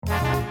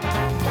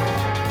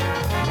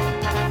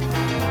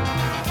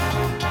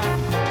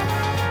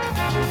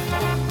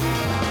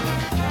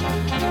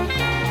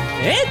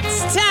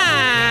It's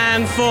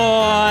time for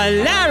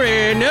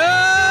Larry Knows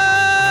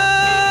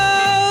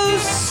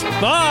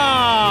Sports,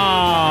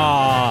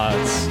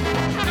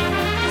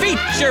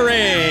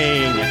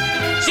 featuring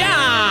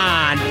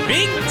John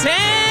Big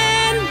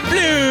Ten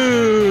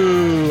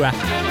Blue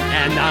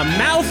and the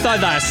mouth of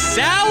the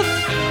South,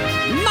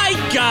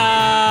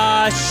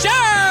 Micah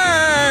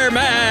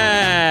Sherman.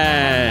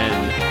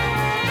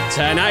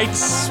 Tonight's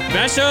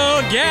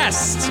special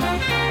guest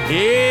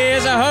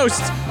is a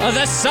host of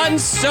the Sun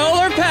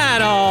Solar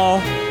Panel,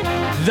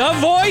 the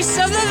voice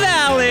of the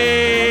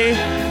Valley,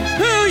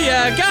 who you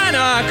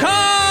gonna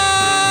call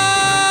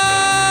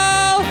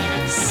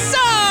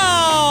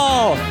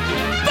Saul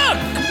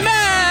Bookman.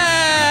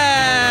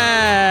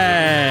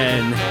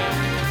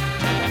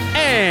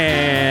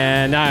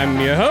 And I'm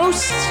your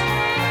host,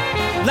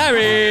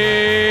 Larry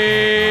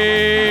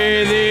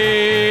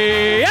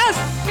the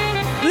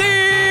Athlete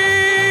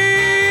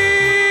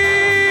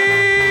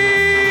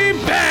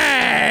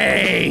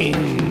Bang.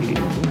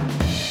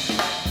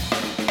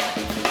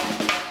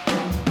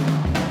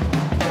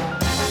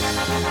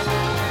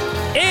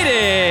 It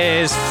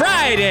is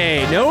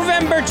Friday,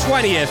 November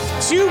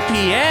 20th, 2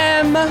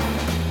 p.m.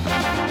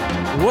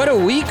 What a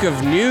week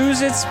of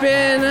news it's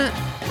been.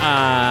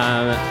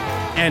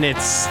 And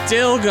it's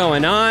still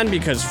going on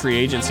because free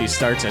agency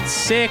starts at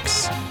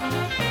 6.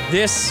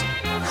 This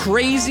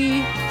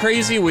crazy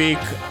week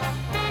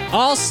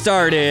all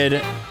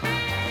started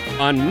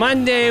on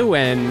Monday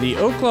when the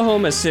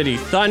Oklahoma City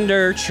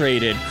Thunder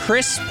traded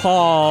Chris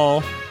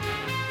Paul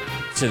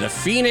to the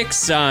Phoenix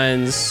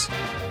Suns.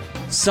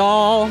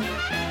 Saul,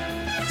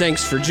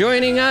 thanks for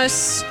joining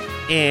us.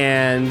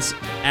 And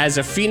as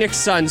a Phoenix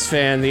Suns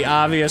fan, the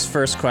obvious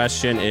first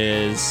question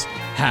is,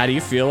 how do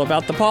you feel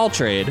about the Paul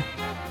trade?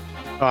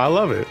 Oh, I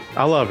love it.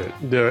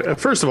 Dude,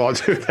 first of all,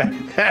 dude,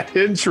 that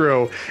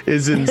intro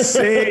is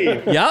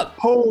insane. Yep.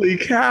 Holy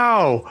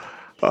cow.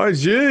 Oh,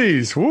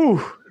 geez.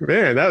 Woo.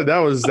 Man, that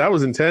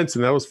was intense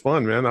and that was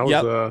fun, man. That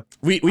was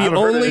we I haven't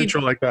heard an only intro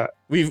like that.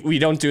 We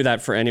don't do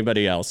that for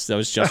anybody else. That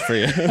was just for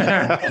you.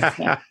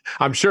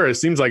 I'm sure it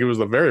seems like it was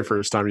the very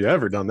first time you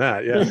ever done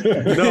that. Yeah.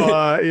 No,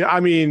 I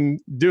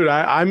mean, dude,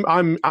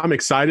 I'm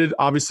excited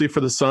obviously for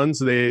the Suns.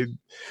 They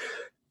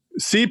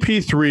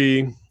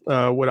CP3,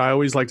 what I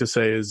always like to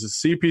say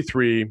is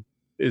CP3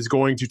 is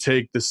going to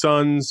take the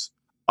Suns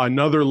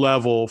another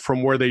level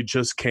from where they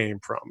just came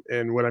from.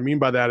 And what I mean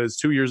by that is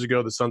 2 years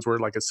ago, the Suns were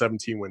like a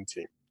 17-win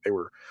team. They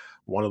were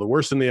one of the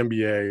worst in the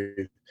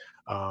NBA.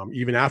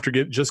 Even after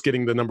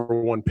getting the number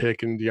one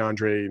pick in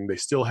DeAndre, and they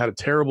still had a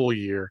terrible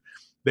year.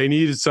 They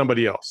needed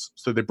somebody else.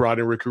 So they brought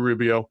in Ricky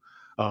Rubio.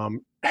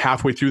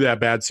 Halfway through that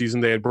bad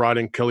season, they had brought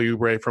in Kelly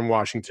Oubre from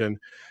Washington.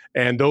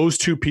 And those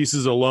two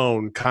pieces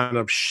alone kind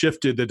of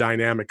shifted the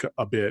dynamic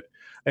a bit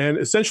and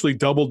essentially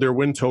doubled their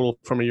win total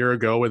from a year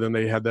ago. And then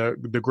they had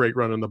the great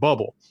run in the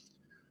bubble.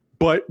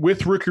 But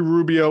with Ricky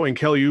Rubio and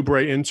Kelly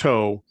Oubre in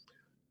tow,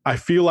 I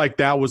feel like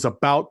that was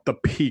about the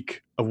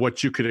peak of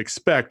what you could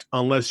expect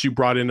unless you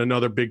brought in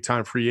another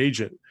big-time free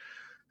agent.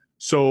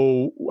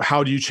 So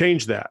how do you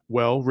change that?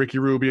 Well, Ricky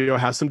Rubio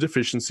has some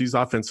deficiencies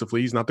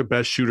offensively. He's not the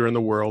best shooter in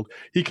the world.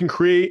 He can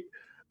create,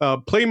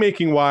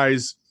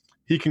 playmaking-wise,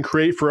 he can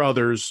create for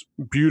others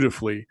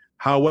beautifully.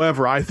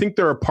 However, I think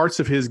there are parts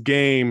of his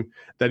game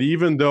that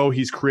even though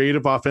he's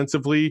creative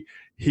offensively,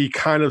 he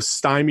kind of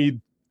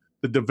stymied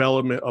the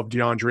development of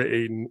DeAndre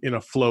Ayton in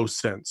a flow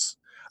sense.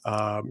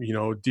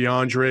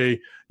 DeAndre,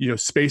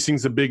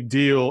 spacing's a big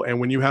deal. And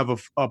when you have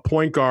a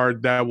point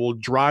guard that will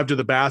drive to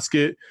the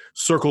basket,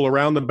 circle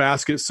around the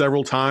basket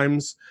several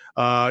times,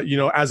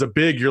 as a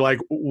big, you're like,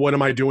 what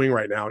am I doing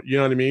right now? You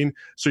know what I mean?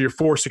 So you're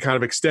forced to kind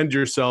of extend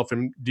yourself,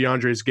 and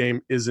DeAndre's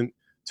game isn't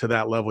to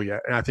that level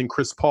yet. And I think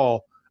Chris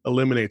Paul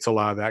eliminates a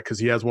lot of that because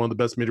he has one of the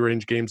best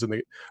mid-range games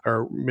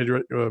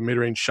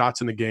mid-range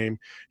shots in the game.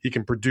 He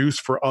can produce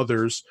for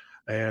others.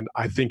 And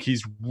I think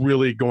he's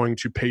really going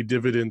to pay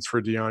dividends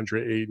for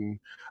DeAndre Ayton.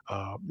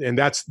 And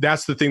that's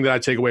the thing that I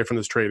take away from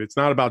this trade. It's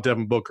not about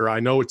Devin Booker. I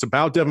know it's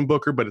about Devin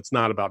Booker, but it's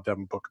not about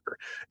Devin Booker.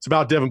 It's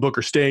about Devin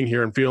Booker staying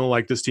here and feeling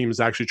like this team is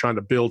actually trying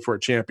to build for a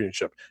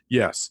championship.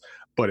 Yes.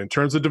 But in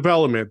terms of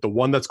development, the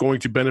one that's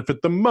going to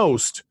benefit the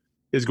most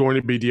is going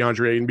to be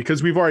DeAndre Ayton,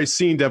 because we've already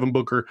seen Devin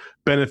Booker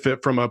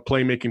benefit from a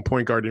playmaking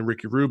point guard in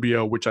Ricky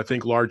Rubio, which I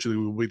think largely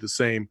will be the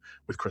same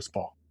with Chris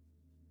Paul.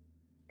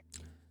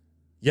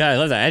 Yeah, I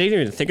love that. I didn't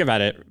even think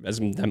about it as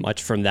that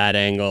much from that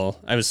angle.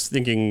 I was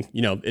thinking,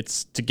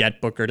 it's to get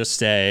Booker to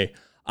stay.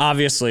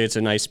 Obviously, it's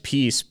a nice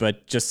piece,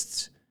 but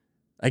just,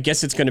 I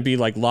guess it's going to be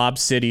like Lob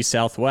City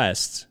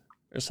Southwest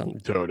or something.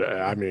 Dude,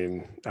 I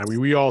mean,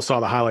 we all saw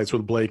the highlights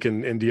with Blake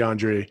and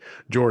DeAndre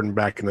Jordan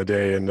back in the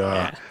day, and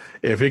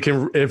if it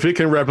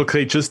can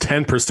replicate just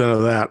 10%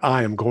 of that,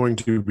 I am going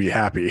to be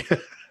happy.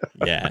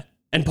 Yeah,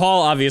 and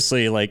Paul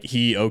obviously,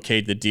 he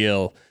okayed the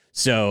deal,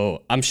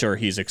 so I'm sure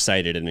he's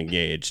excited and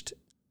engaged.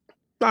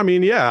 I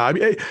mean, yeah.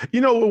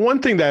 One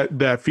thing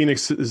that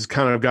Phoenix has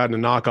kind of gotten a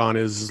knock on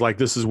is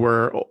this is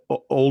where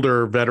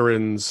older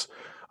veterans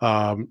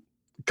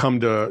come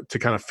to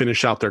kind of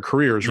finish out their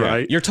careers,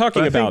 right? You're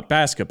talking about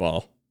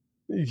basketball.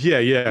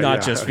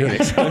 Not just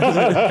Phoenix.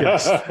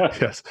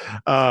 yes.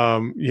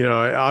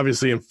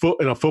 Obviously in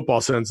a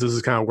football sense, this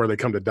is kind of where they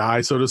come to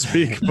die, so to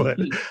speak. But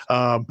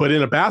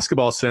in a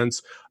basketball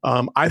sense,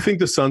 I think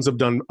the Suns have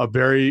done a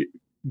very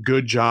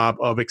good job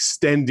of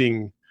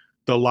extending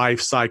the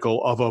life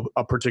cycle of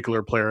a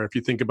particular player. If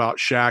you think about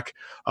Shaq,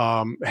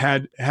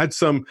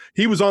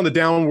 he was on the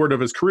downward of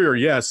his career,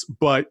 yes,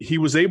 but he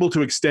was able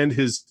to extend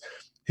his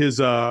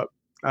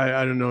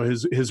I don't know,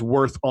 his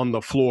worth on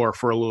the floor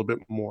for a little bit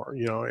more,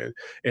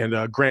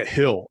 and Grant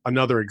Hill,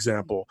 another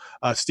example.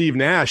 Steve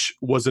Nash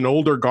was an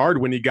older guard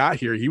when he got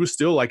here. He was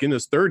still like in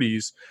his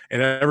 30s,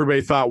 and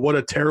everybody thought, what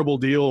a terrible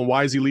deal, and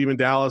why is he leaving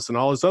Dallas and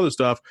all this other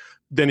stuff.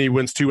 Then he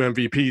wins 2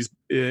 MVPs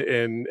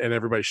and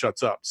everybody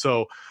shuts up.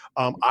 So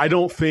I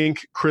don't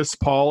think Chris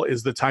Paul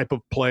is the type of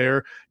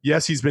player.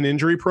 Yes, he's been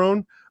injury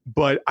prone,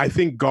 but I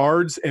think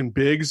guards and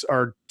bigs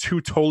are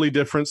 2 totally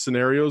different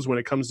scenarios when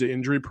it comes to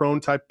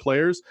injury-prone type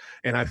players.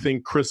 And I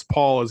think Chris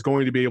Paul is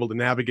going to be able to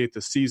navigate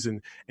the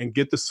season and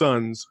get the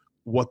Suns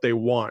what they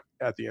want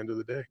at the end of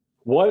the day.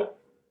 What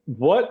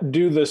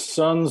do the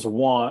Suns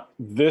want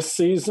this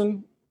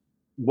season?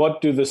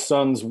 What do the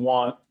Suns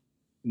want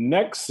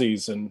next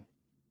season?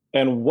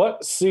 And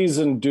what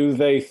season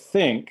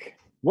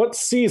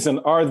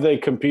are they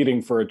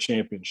competing for a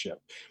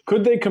championship?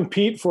 Could they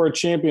compete for a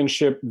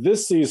championship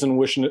this season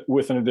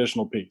with an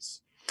additional piece?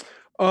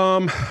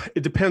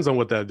 It depends on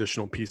what that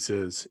additional piece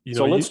is.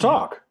 Let's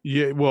talk.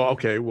 Yeah. Well,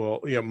 okay. Well,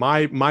 yeah.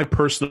 My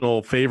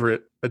personal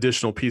favorite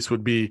additional piece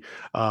would be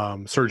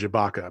Serge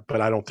Ibaka,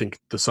 but I don't think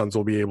the Suns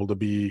will be able to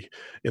be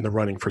in the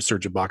running for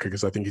Serge Ibaka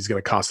because I think he's going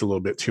to cost a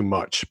little bit too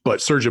much.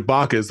 But Serge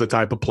Ibaka is the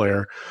type of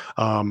player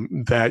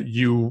that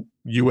you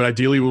would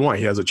ideally want.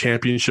 He has a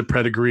championship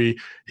pedigree.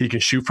 He can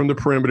shoot from the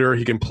perimeter.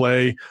 He can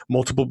play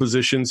multiple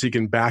positions. He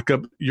can back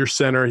up your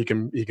center. He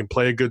can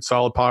play a good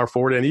solid power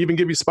forward and even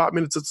give you spot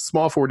minutes as a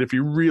small forward if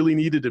you really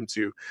needed him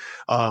to.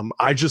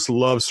 I just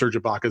love Serge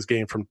Ibaka's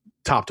game from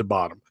top to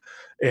bottom.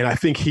 And I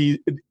think if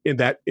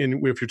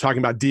you're talking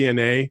about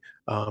DNA,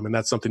 and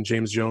that's something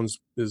James Jones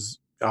is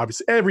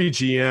obviously, every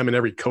GM and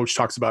every coach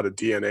talks about a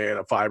DNA and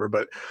a fiber,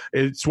 but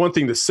it's one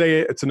thing to say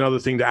it. It's another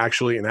thing to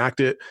actually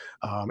enact it.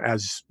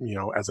 As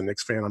a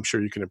Knicks fan, I'm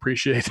sure you can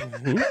appreciate.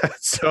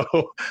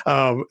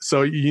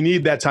 So you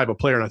need that type of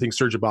player. And I think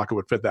Serge Ibaka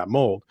would fit that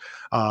mold.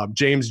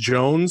 James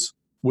Jones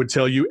would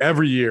tell you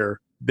every year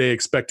they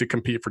expect to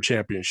compete for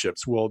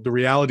championships. Well, the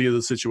reality of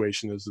the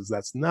situation is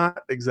that's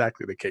not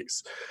exactly the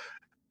case.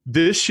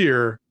 This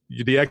year,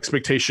 the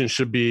expectation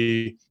should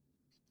be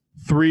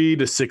 3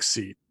 to 6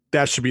 seed.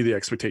 That should be the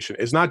expectation.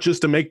 It's not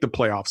just to make the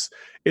playoffs.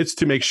 It's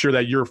to make sure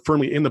that you're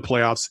firmly in the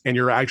playoffs and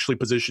you're actually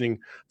positioning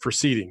for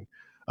seeding.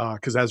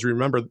 Because as we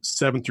remember,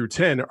 7 through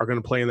 10 are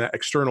going to play in that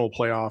external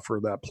playoff or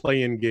that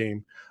play-in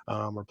game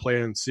or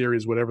play-in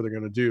series, whatever they're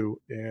going to do.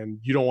 And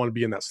you don't want to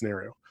be in that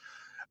scenario.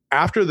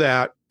 After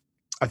that,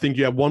 I think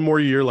you have one more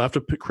year left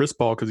of Chris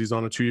Paul because he's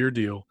on a 2-year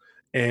deal.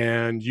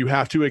 And you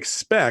have to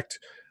expect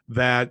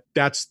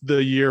that's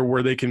the year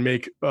where they can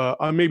make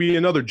maybe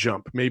another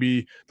jump.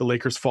 Maybe the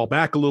Lakers fall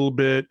back a little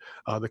bit.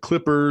 The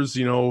Clippers,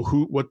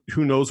 who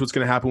knows what's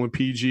going to happen with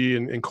PG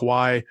and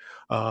Kawhi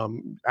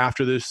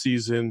after this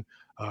season,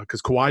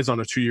 because Kawhi's on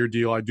a 2-year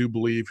deal, I do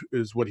believe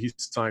is what he's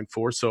signed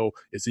for. So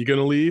is he going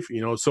to leave?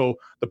 So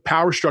the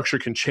power structure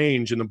can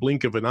change in the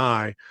blink of an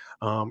eye.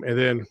 And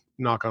then,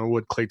 knock on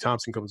wood, Klay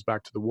Thompson comes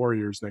back to the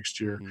Warriors next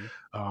year.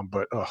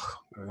 But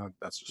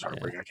that's just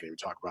heartbreaking. I can't even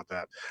talk about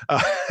that.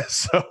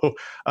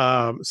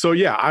 So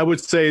yeah, I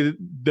would say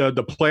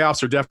the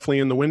playoffs are definitely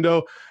in the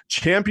window.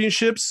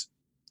 Championships,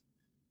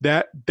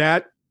 that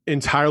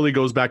entirely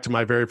goes back to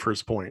my very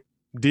first point.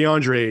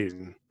 DeAndre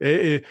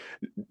Ayton.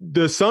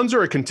 The Suns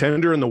are a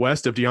contender in the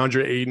West if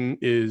DeAndre Ayton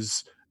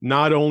is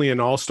not only an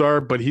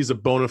all-star, but he's a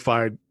bona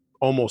fide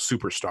almost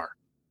superstar.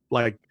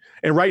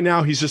 And right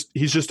now he's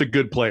just a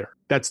good player.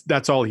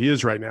 That's all he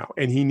is right now.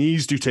 And he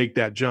needs to take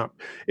that jump.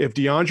 If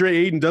DeAndre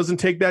Ayton doesn't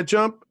take that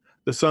jump,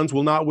 the Suns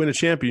will not win a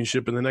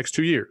championship in the next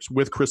 2 years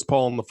with Chris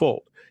Paul in the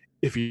fold.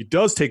 If he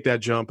does take that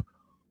jump,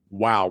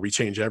 wow, we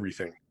change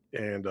everything.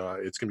 And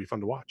it's going to be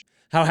fun to watch.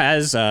 How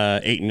has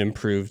Ayton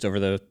improved over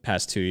the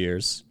past 2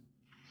 years?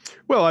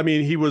 Well, I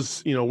mean, he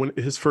was, when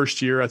his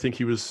first year, I think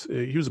he was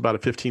about a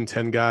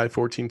 15-10 guy,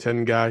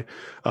 14-10 guy.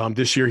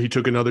 This year, he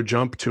took another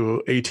jump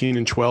to 18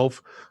 and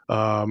 12.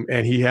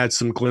 And he had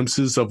some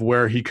glimpses of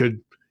where he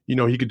could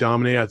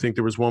dominate. I think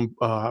there was one,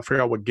 I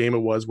forgot what game it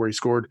was, where he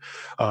scored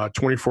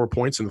 24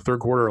 points in the third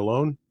quarter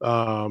alone.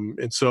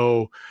 And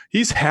so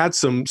he's had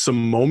some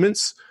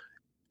moments.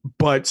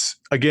 But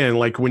again,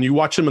 like when you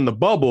watch him in the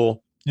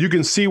bubble, you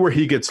can see where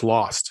he gets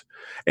lost.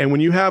 And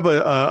when you have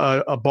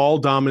a ball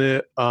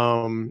dominant,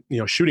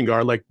 shooting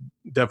guard like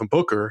Devin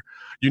Booker,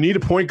 you need a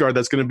point guard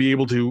that's going to be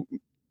able to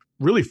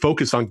really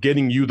focus on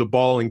getting you the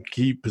ball in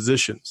key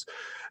positions.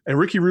 And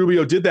Ricky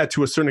Rubio did that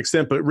to a certain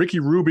extent, but Ricky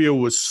Rubio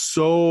was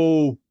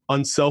so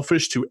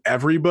unselfish to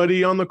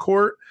everybody on the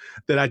court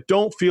that I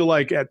don't feel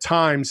like at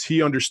times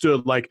he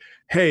understood, like,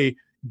 hey,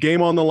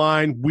 game on the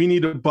line, we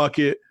need a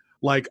bucket.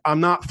 Like, I'm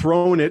not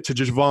throwing it to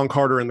Javon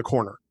Carter in the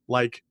corner.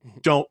 Like,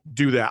 don't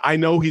do that. I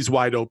know he's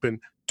wide open.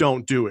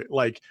 Don't do it.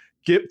 Like,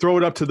 throw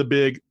it up to the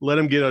big, let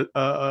him get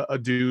a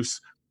deuce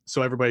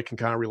so everybody can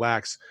kind of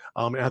relax.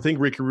 And I think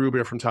Ricky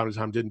Rubio from time to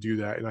time didn't do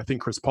that. And I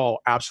think Chris Paul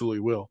absolutely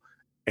will.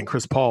 And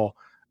Chris Paul,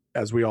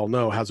 as we all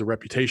know, has a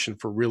reputation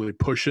for really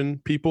pushing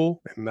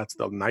people. And that's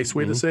the nice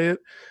way to say it.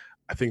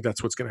 I think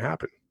that's what's going to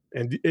happen.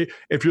 And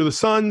if you're the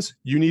Suns,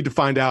 you need to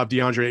find out if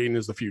DeAndre Ayton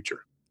is the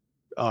future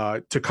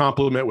to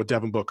complement with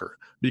Devin Booker,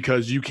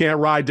 because you can't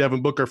ride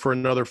Devin Booker for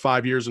another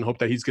 5 years and hope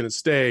that he's going to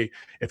stay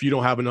if you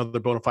don't have another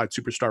bona fide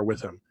superstar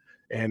with him.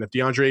 And if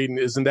DeAndre Ayton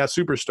isn't that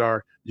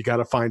superstar, you got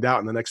to find out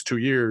in the next 2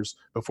 years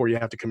before you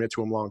have to commit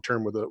to him long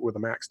term with a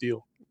max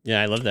deal.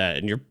 Yeah, I love that.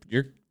 And you're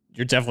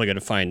definitely going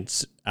to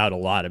find out a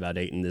lot about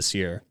Ayton this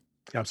year.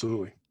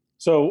 Absolutely.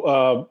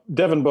 So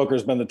Devin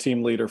Booker's been the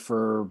team leader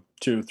for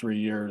 2-3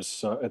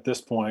 years at this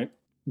point.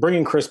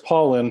 Bringing Chris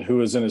Paul in, who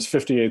is in his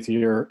 58th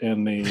year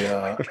in the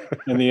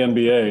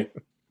NBA.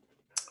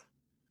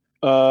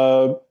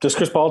 Does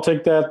Chris Paul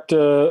take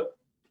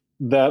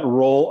that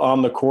role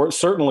on the court?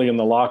 Certainly in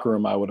the locker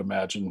room, I would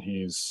imagine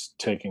he's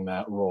taking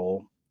that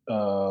role.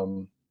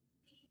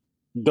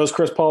 Does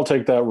Chris Paul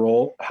take that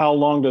role? How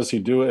long does he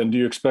do it? And do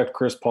you expect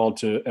Chris Paul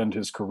to end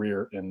his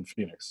career in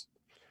Phoenix?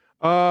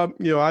 I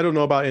don't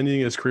know about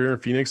ending his career in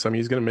Phoenix. I mean,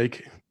 he's going to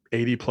make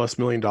 $80+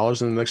 million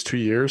in the next 2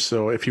 years.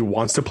 So if he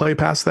wants to play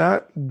past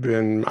that,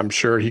 then I'm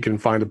sure he can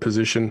find a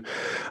position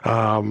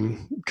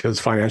because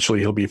financially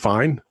he'll be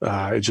fine.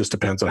 It just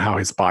depends on how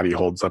his body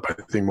holds up, I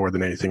think, more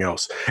than anything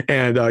else.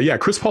 And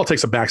Chris Paul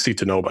takes a backseat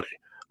to nobody.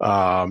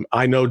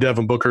 I know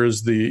Devin Booker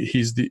is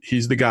he's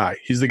the guy.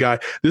 He's the guy.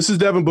 This is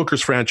Devin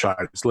Booker's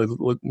franchise.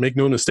 Make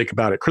no mistake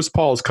about it. Chris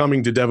Paul is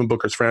coming to Devin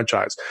Booker's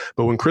franchise.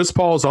 But when Chris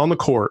Paul is on the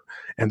court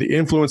and the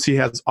influence he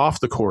has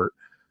off the court,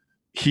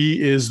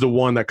 he is the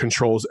one that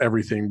controls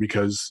everything,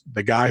 because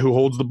the guy who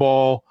holds the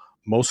ball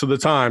most of the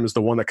time is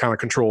the one that kind of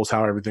controls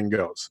how everything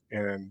goes.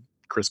 And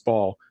Chris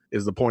Paul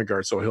is the point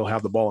guard, so he'll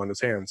have the ball in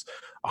his hands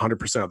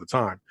 100% of the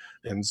time.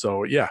 And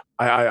so,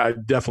 I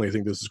definitely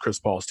think this is Chris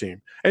Paul's team.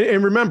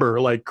 And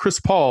remember, like, Chris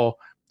Paul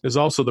is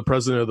also the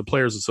president of the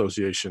Players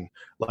Association.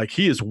 Like,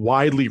 he is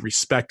widely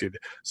respected.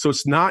 So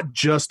it's not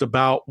just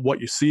about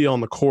what you see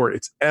on the court.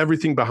 It's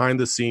everything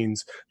behind the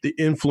scenes, the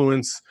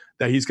influence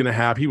that he's going to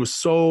have. He was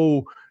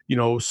so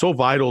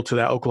vital to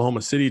that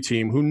Oklahoma City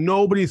team, who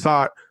nobody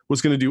thought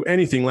was going to do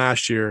anything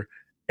last year,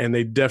 and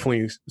they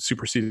definitely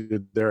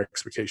superseded their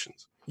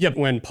expectations. Yep.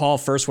 When Paul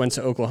first went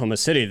to Oklahoma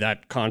City,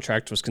 that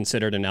contract was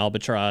considered an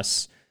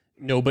albatross.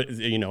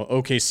 Nobody,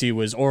 OKC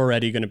was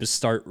already going to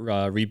start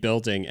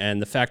rebuilding,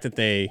 and the fact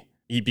that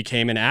he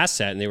became an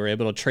asset and they were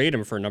able to trade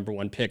him for a number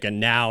 1 pick, and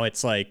now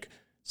it's like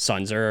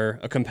Suns are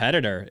a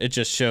competitor. It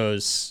just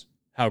shows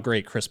how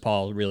great Chris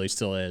Paul really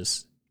still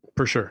is.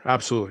 For sure,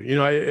 absolutely.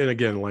 And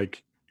again,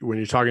 like, when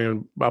you're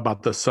talking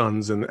about the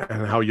Suns and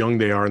how young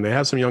they are, and they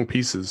have some young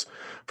pieces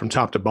from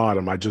top to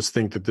bottom, I just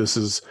think that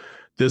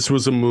this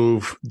was a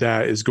move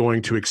that is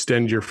going to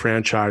extend your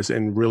franchise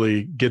and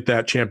really get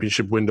that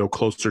championship window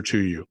closer to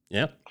you.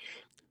 Yeah.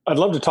 I'd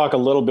love to talk a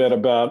little bit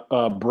about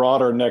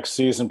broader next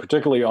season,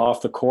 particularly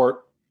off the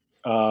court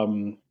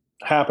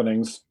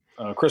happenings.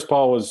 Chris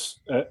Paul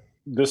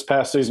this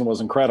past season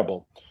was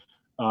incredible,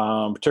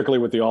 particularly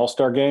with the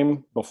All-Star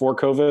game before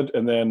COVID,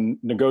 and then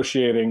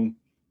negotiating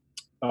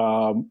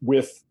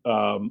with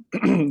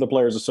the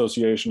Players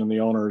Association and the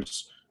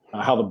owners,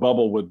 how the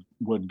bubble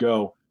would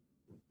go.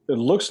 It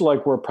looks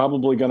like we're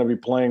probably going to be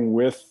playing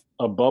with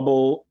a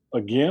bubble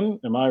again.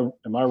 Am I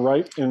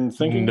right in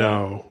thinking?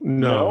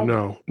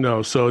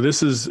 No. So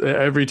this is,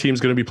 every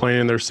team's going to be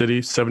playing in their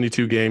city,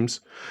 72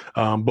 games.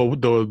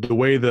 But the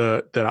way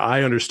that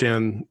I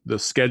understand the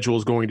schedule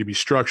is going to be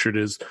structured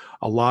is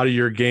a lot of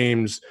your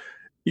games,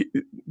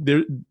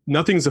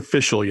 nothing's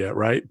official yet,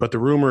 right? But the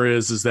rumor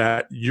is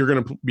that you're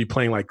going to be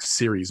playing like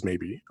series,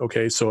 maybe.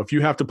 Okay, so if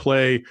you have to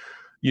play,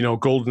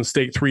 Golden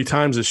State 3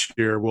 times this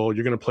year, well,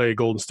 you're going to play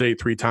Golden State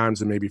 3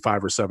 times in maybe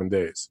 5 or 7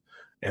 days,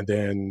 and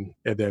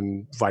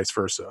then vice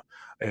versa.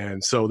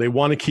 And so they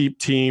want to keep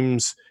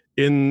teams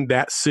in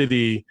that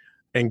city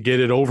and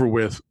get it over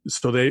with,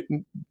 so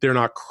they're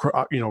not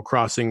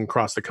crossing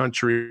across the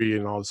country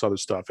and all this other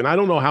stuff. And I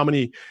don't know how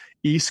many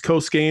East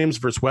Coast games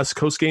versus West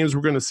Coast games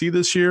we're going to see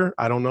this year.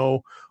 I don't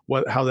know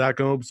how that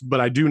goes,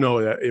 but I do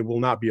know that it will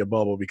not be a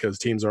bubble, because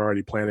teams are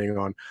already planning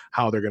on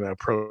how they're going to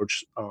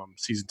approach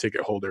season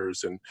ticket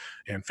holders and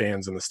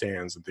fans in the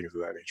stands and things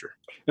of that nature.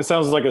 It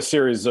sounds like a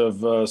series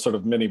of sort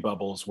of mini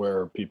bubbles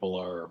where people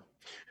are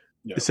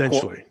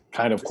essentially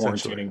kind of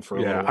quarantining for a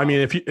little while. I mean,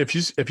 if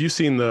you've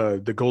seen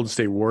the Golden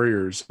State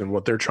Warriors and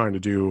what they're trying to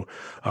do,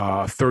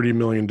 $30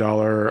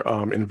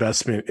 million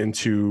investment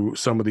into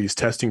some of these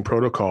testing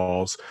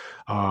protocols.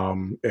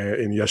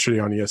 And yesterday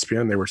on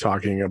ESPN, they were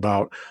talking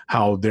about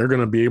how they're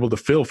going to be able to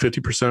fill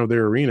 50% of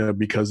their arena,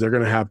 because they're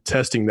going to have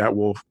testing that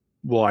will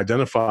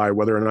identify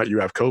whether or not you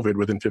have COVID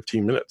within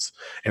 15 minutes.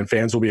 And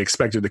fans will be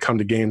expected to come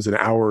to games an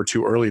hour or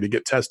two early to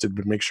get tested,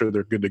 but make sure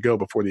they're good to go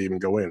before they even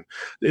go in.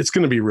 It's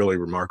going to be really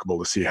remarkable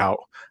to see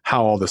how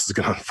all this is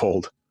going to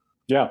unfold.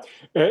 Yeah,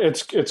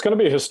 it's going to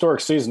be a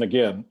historic season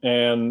again,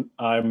 and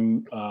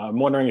I'm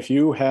wondering if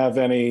you have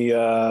any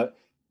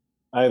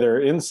either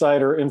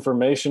insider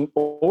information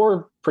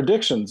or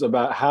predictions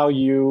about how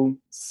you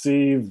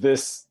see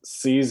this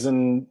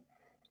season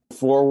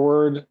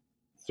forward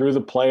through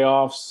the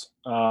playoffs.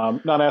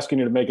 Not asking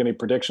you to make any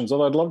predictions,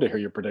 although I'd love to hear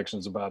your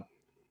predictions about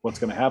what's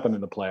going to happen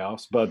in the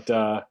playoffs. But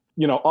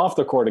off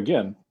the court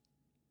again,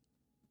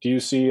 do you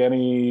see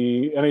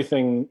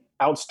anything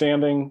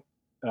outstanding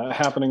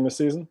happening this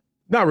season?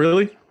 Not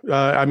really.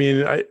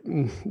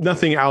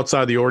 Nothing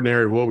outside the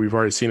ordinary of what we've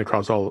already seen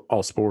across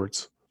all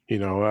sports.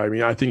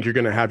 I think you're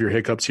going to have your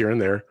hiccups here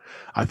and there.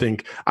 Heck,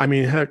 the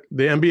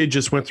NBA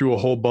just went through a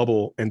whole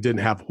bubble and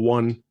didn't have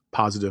one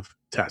positive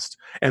test.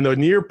 And the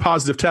near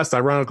positive test,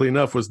 ironically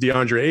enough, was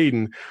DeAndre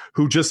Ayton,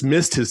 who just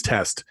missed his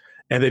test.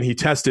 And then he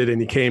tested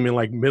and he came in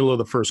like middle of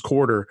the first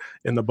quarter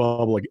in the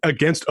bubble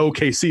against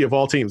OKC of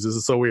all teams. This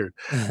is so weird.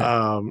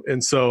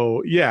 And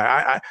so,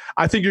 yeah,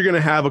 I think you're going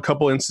to have a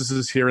couple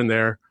instances here and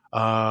there.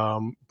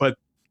 But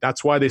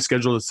that's why they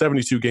scheduled a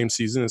 72-game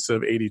season instead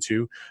of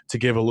 82 to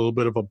give a little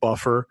bit of a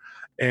buffer.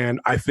 And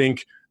I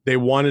think they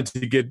wanted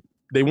to get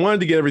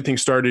everything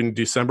started in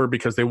December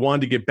because they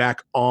wanted to get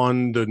back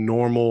on the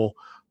normal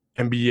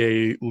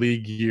NBA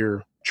league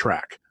year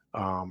track,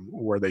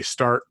 where they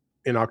start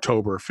in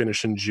October,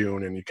 finish in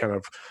June, and you kind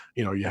of,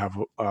 you have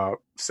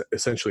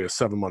essentially a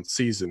 7-month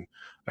season.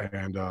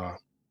 And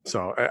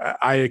so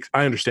I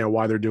understand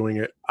why they're doing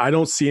it. I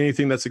don't see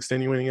anything that's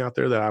extenuating out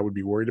there that I would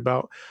be worried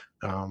about.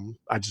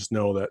 I just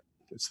know that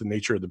it's the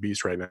nature of the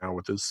beast right now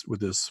with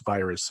this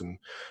virus, and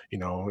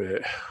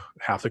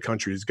half the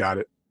country's got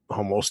it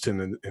almost,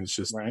 and it's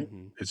just right.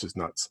 It's just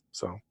nuts.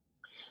 So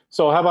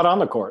how about on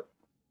the court?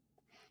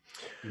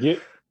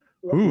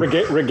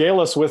 Regale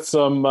us with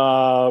some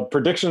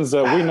predictions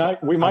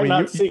that we might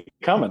not see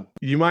coming.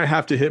 You might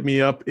have to hit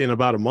me up in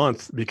about a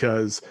month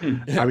because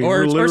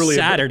we're literally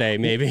Saturday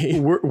maybe.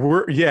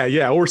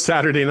 Or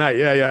Saturday night.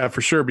 Yeah, for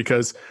sure.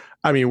 Because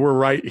we're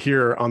right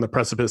here on the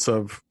precipice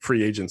of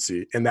free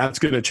agency, and that's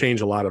going to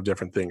change a lot of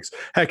different things.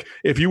 Heck,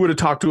 if you would have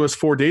talked to us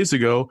 4 days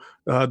ago,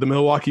 the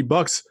Milwaukee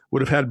Bucks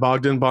would have had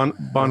Bogdan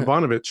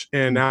Bogdanović,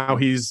 and now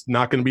he's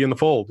not going to be in the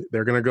fold.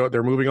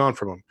 They're moving on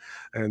from him.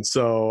 And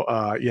so,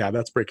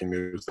 that's breaking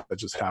news that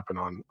just happened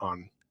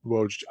on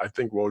Woj. I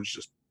think Woj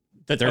just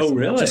that they're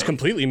just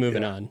completely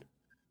moving on.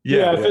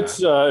 Yeah,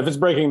 if it's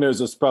breaking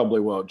news, it's probably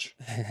Woj.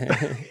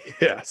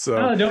 Yeah.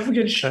 So don't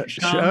forget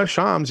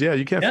Shams. Yeah,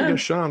 you can't forget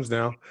Shams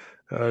now.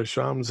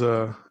 Shams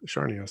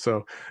Charania.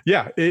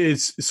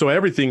 So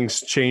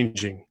everything's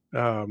changing.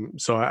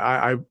 So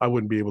I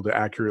wouldn't be able to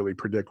accurately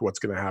predict what's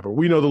going to happen.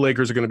 We know the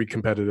Lakers are going to be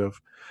competitive.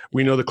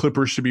 We know the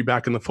Clippers should be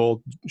back in the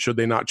fold should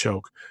they not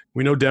choke.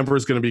 We know Denver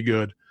is going to be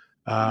good.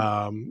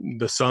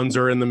 The Suns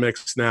are in the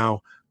mix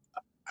now.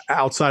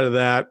 Outside of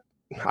that,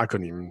 I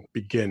couldn't even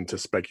begin to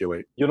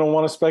speculate. You don't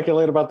want to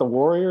speculate about the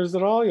Warriors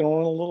at all? You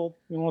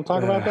want to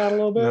talk about that a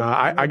little bit? No,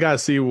 I got to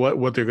see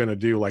what they're going to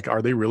do. Like,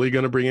 are they really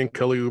going to bring in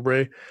Kelly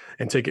Oubre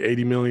and take an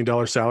 $80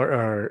 million salary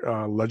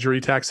or luxury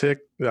tax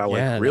hit?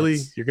 Really?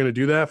 You're going to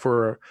do that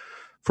for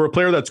a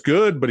player that's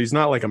good, but he's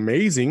not like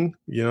amazing?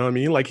 You know what I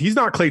mean? Like, he's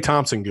not Klay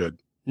Thompson good.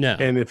 No.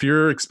 And if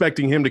you're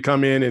expecting him to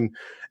come in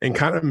and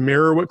kind of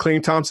mirror what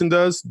Klay Thompson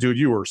does, dude,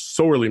 you are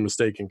sorely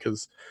mistaken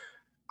because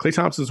Klay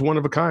Thompson's one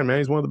of a kind, man.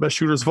 He's one of the best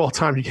shooters of all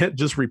time. You can't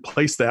just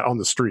replace that on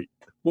the street.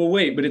 Well,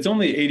 wait, but it's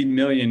only $80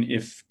 million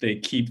if they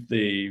keep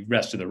the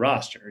rest of the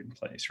roster in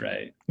place,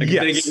 right? Like if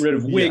they get rid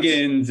of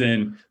Wiggins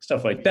and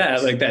stuff like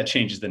that, like that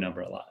changes the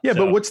number a lot. Yeah,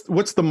 but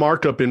what's the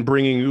markup in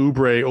bringing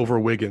Oubre over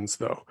Wiggins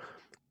though?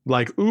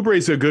 Like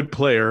Oubre's a good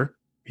player.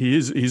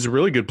 He's a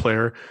really good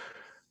player.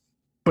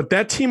 But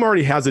that team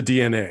already has a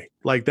DNA.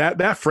 Like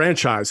that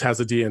franchise has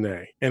a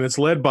DNA, and it's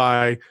led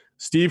by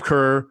Steve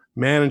Kerr,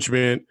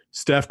 management,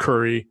 Steph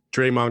Curry,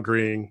 Draymond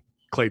Green,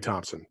 Klay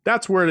Thompson.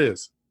 That's where it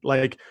is.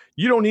 Like,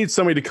 you don't need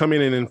somebody to come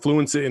in and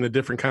influence it in a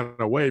different kind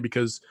of way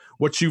because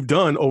what you've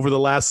done over the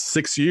last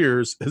 6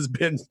 years has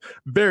been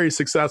very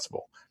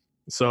successful.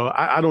 So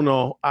I don't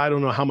know. I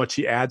don't know how much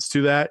he adds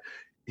to that.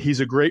 He's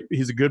a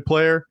good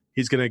player.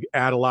 He's going to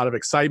add a lot of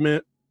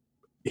excitement.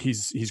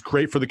 He's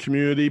great for the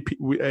community.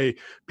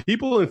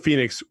 People in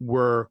Phoenix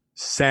were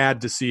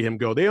sad to see him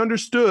go. They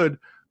understood,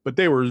 but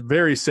they were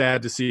very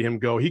sad to see him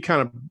go. He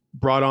kind of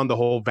brought on the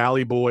whole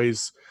Valley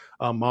Boys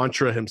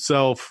mantra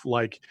himself.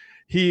 Like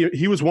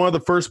he was one of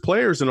the first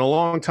players in a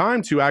long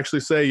time to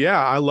actually say,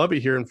 yeah, I love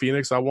it here in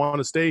Phoenix. I want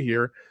to stay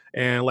here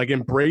and like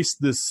embrace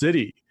this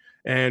city.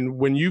 And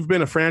when you've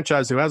been a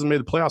franchise who hasn't made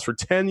the playoffs for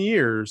 10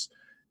 years,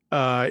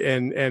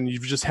 and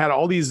you've just had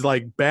all these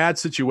like bad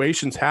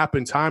situations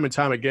happen time and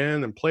time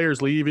again, and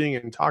players leaving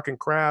and talking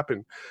crap,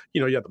 and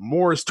you have the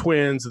Morris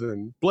twins and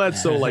then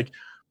Bledsoe. Like,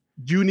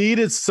 you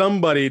needed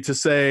somebody to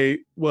say,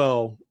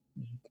 well,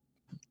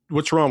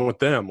 what's wrong with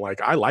them?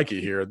 Like, I like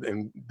it here,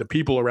 and the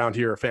people around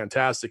here are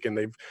fantastic,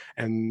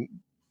 and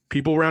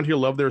people around here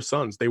love their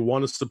sons. They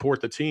want to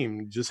support the team.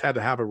 You just had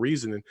to have a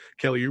reason, and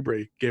Kelly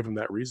Oubre gave them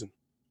that reason.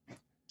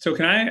 So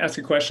can I ask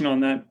a question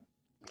on that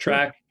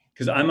track?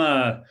 Because I'm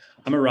a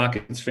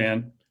Rockets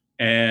fan,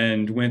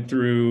 and went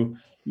through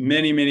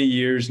many, many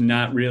years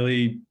not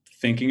really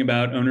thinking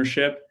about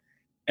ownership.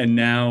 And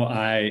now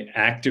I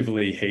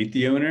actively hate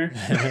the owner.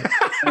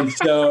 And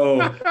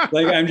so,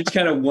 like, I'm just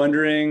kind of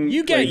wondering.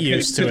 You get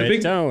used to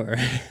it, don't worry.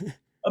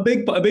 A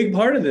big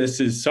part of this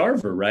is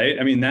Sarver, right?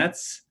 I mean,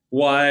 that's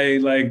why,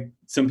 like,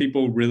 some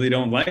people really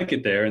don't like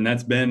it there. And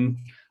that's been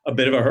a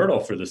bit of a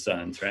hurdle for the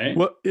Suns, right?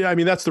 Well, yeah, I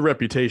mean, that's the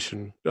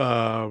reputation.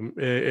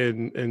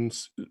 And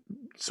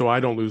so I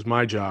don't lose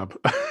my job.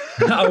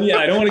 Oh, yeah,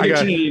 I don't want to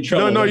get you in any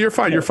trouble. No, you're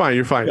fine. You're fine.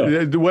 You're fine.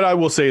 Yeah. What I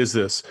will say is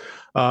this.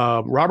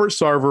 Robert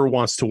Sarver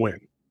wants to win.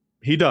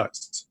 He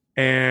does.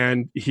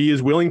 And he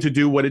is willing to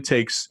do what it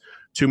takes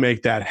to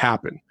make that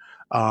happen.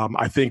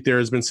 I think there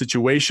has been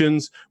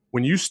situations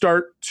when you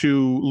start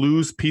to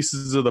lose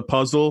pieces of the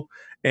puzzle.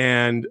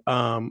 And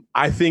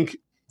I think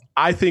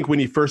when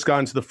he first got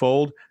into the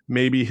fold,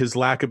 maybe his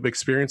lack of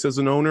experience as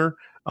an owner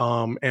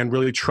and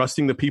really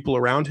trusting the people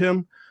around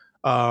him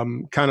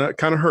kind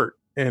of hurt,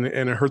 and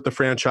it hurt the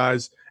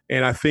franchise.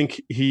 And I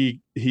think he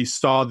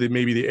saw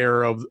maybe the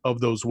error of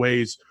those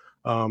ways,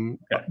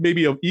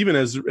 maybe even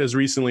as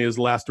recently as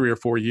the last 3 or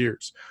 4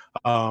 years.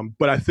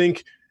 But I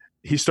think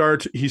he's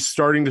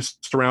starting to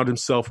surround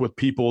himself with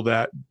people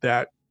that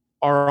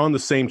are on the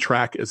same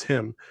track as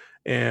him.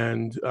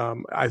 And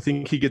I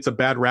think he gets a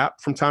bad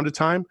rap from time to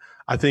time.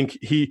 I think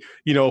he,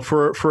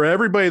 for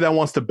everybody that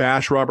wants to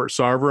bash Robert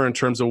Sarver in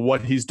terms of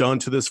what he's done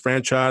to this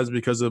franchise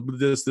because of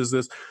this,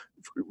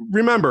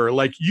 remember,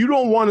 like, you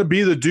don't want to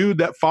be the dude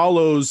that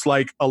follows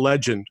like a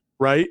legend,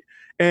 right?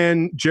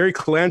 And Jerry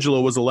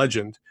Colangelo was a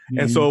legend. Mm-hmm.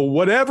 And so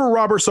whatever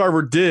Robert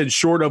Sarver did,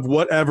 short of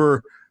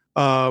whatever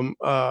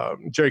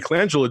Jerry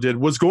Colangelo did,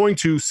 was going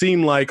to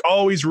seem like,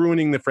 oh, he's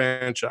ruining the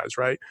franchise,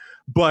 right?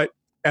 But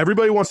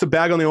everybody wants to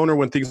bag on the owner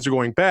when things are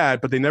going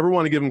bad, but they never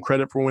want to give him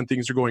credit for when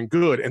things are going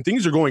good. And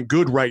things are going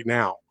good right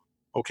now,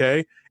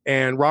 okay?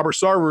 And Robert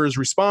Sarver is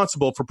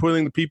responsible for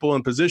putting the people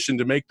in position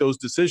to make those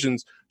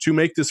decisions to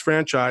make this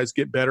franchise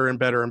get better and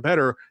better and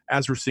better,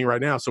 as we're seeing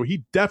right now. So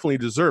he definitely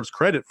deserves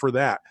credit for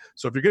that.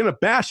 So if you're going to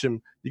bash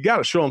him, you got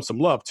to show him some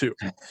love too.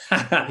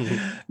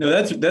 No,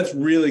 that's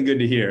really good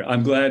to hear.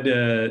 I'm glad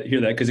to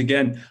hear that, because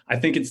again, I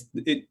think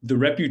the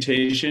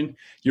reputation.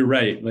 You're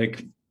right.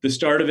 Like, the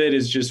start of it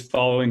is just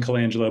following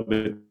Colangelo,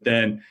 but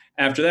then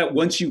after that,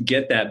 once you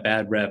get that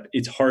bad rep,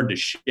 it's hard to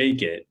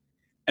shake it.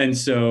 And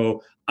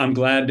so I'm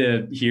glad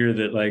to hear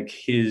that, like,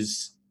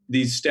 these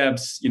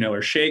steps,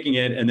 are shaking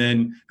it. And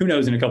then who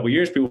knows, in a couple of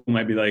years, people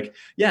might be like,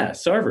 yeah,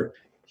 Sarver,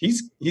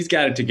 he's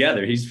got it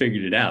together. He's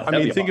figured it out. I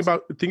mean, think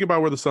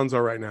about where the Suns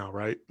are right now,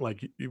 right?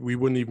 Like, we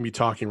wouldn't even be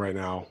talking right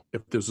now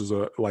if this was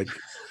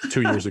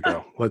 2 years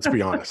ago. Let's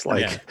be honest.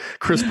 Like, yeah.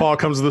 Chris Paul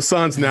comes to the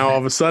Suns now. All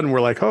of a sudden, we're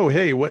like, oh,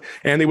 hey, what?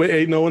 And they went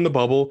 8-0 in the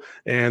bubble,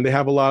 and they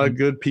have a lot of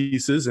good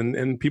pieces,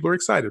 and people are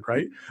excited,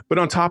 right? But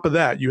on top of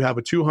that, you have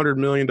a $200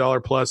 million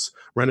plus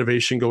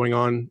renovation going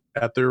on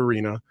at their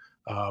arena.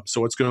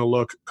 So it's going to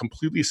look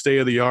completely state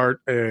of the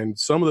art, and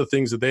some of the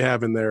things that they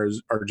have in there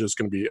are just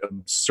going to be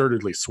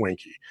absurdly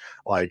swanky.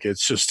 Like,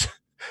 it's just,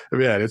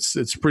 yeah,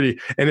 it's pretty.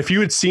 And if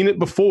you had seen it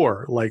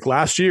before, like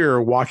last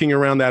year, walking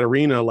around that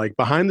arena, like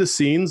behind the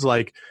scenes,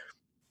 like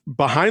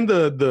behind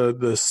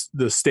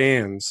the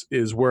stands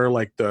is where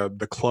like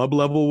the club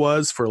level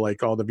was for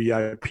like all the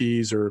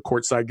VIPs or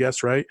courtside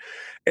guests, right?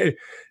 And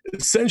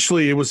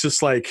essentially, it was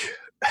just like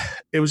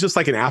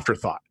an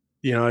afterthought.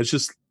 It's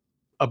just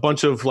a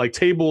bunch of like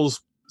tables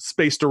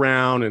spaced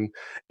around, and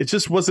it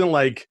just wasn't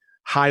like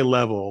high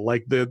level.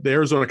 Like the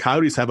Arizona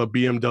Coyotes have a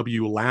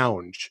BMW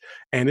lounge,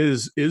 and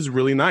it is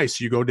really nice.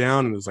 You go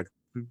down and there's like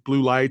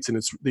blue lights, and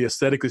the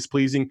aesthetic is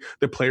pleasing.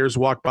 The players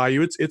walk by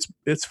you.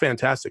 It's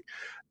fantastic.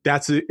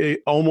 That's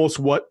almost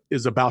what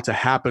is about to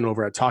happen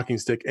over at Talking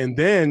Stick. And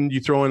then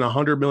you throw in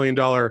 $100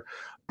 million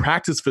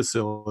practice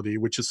facility,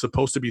 which is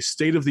supposed to be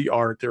state of the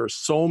art. There are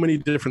so many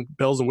different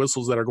bells and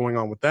whistles that are going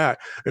on with that.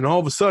 And all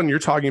of a sudden you're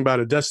talking about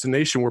a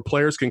destination where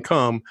players can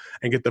come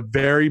and get the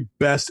very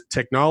best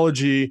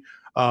technology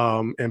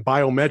and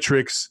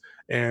biometrics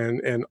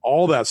and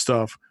all that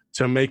stuff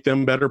to make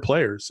them better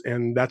players.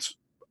 And that's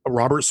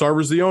Robert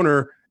Sarver's the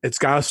owner. It's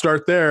got to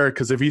start there,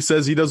 because if he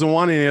says he doesn't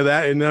want any of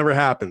that, it never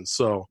happens.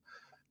 So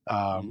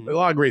a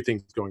lot of great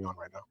things going on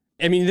right now.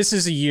 I mean, this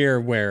is a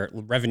year where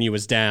revenue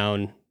was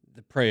down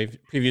the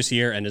previous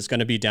year and is going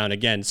to be down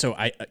again. So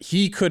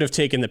he could have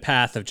taken the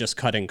path of just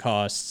cutting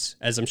costs,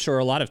 as I'm sure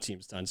a lot of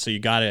teams done. So you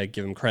got to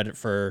give him credit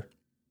for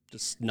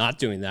just not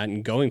doing that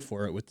and going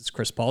for it with this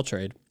Chris Paul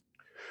trade.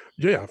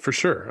 Yeah, for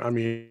sure. I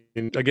mean,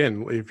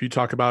 again, if you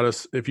talk about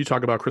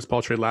Chris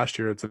Paul trade last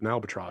year, it's an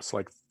albatross.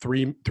 Like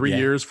three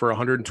years for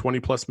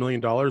 $120+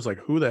 million. Like,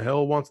 who the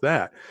hell wants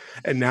that?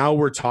 And now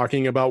we're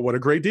talking about what a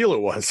great deal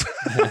it was.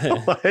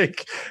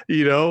 Like,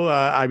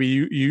 I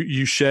mean,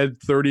 you shed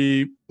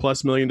 $30+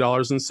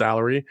 million in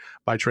salary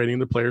by trading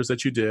the players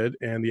that you did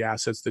and the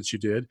assets that you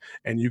did,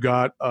 and you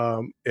got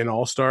an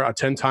all-star, a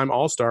 10-time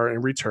all-star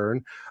in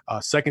return,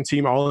 second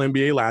team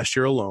All-NBA last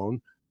year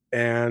alone,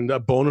 and a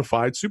bona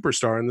fide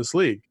superstar in this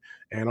league,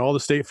 and all the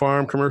State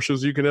Farm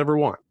commercials you could ever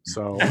want.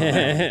 So,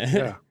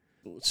 yeah.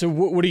 So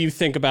what do you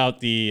think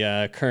about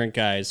the current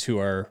guys who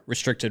are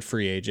restricted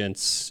free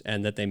agents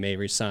and that they may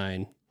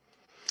resign?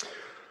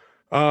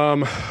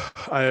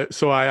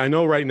 I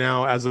know right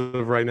now, as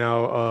of right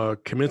now,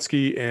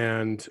 Kaminsky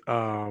and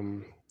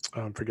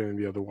I'm forgetting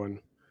the other one.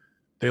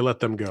 They let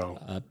them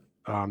go.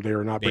 They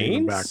are not bringing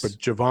them back. But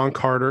Javon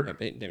Carter,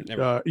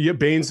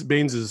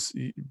 Baines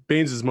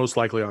is most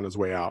likely on his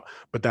way out,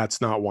 but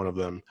that's not one of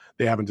them.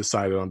 They haven't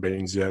decided on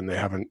Baines yet, and they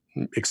haven't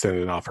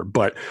extended an offer.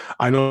 But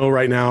I know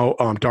right now,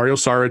 Dario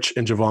Saric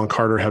and Javon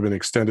Carter have been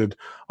extended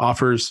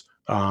offers.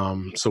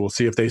 So we'll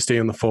see if they stay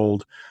in the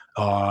fold.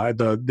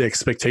 The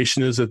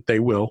expectation is that they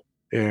will,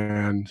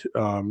 and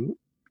then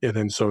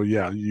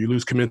you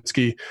lose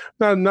Kaminsky.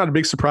 Not a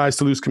big surprise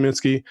to lose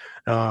Kaminsky,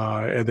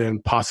 and then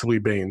possibly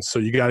Baines. So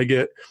you got to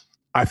get.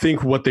 I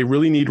think what they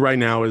really need right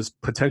now is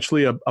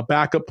potentially a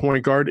backup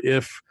point guard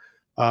if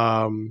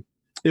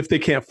they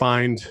can't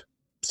find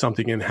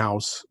something in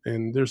house.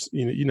 And there's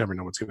you never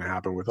know what's going to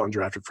happen with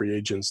undrafted free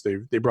agents. They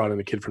brought in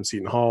a kid from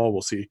Seton Hall.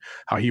 We'll see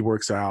how he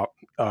works out.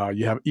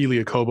 You have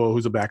Elie Okobo,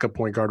 who's a backup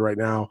point guard right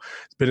now.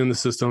 He's been in the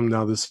system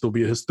now. This will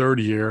be his third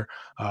year.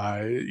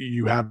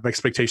 You have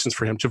expectations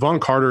for him.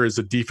 Javon Carter is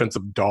a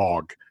defensive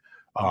dog.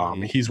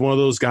 He's one of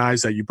those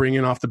guys that you bring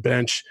in off the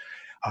bench.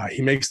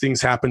 He makes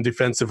things happen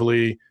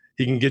defensively.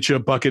 He can get you a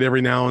bucket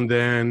every now and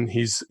then.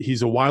 He's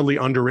a wildly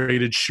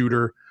underrated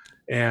shooter,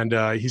 and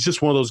he's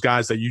just one of those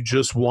guys that you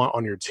just want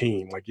on your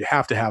team. Like, you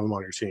have to have him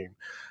on your team.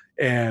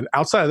 And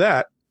outside of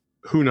that,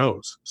 who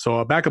knows? So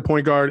a backup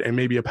point guard and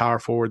maybe a power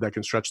forward that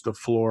can stretch the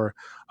floor.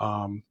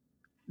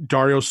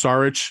 Dario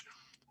Saric,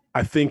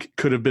 I think,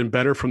 could have been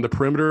better from the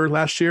perimeter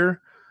last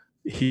year.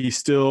 He's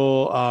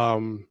still,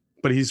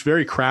 but he's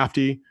very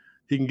crafty.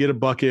 He can get a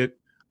bucket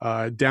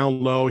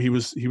down low. He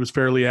was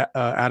fairly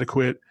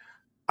adequate.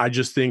 I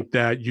just think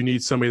that you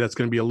need somebody that's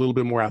going to be a little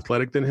bit more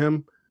athletic than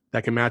him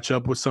that can match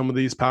up with some of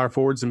these power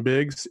forwards and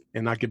bigs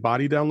and not get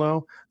body down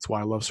low. That's why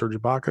I love Serge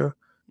Ibaka.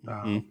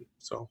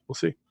 So we'll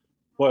see.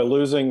 Boy,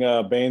 losing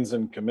Baines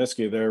and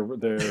Kaminsky,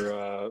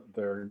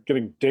 they're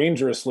getting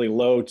dangerously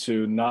low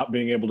to not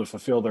being able to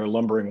fulfill their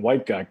lumbering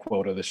white guy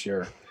quota this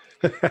year.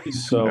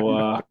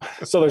 So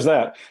there's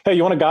that. Hey,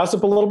 you want to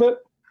gossip a little bit?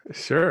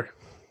 Sure.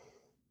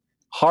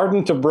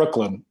 Harden to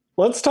Brooklyn.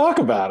 Let's talk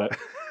about it.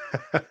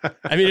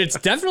 I mean, it's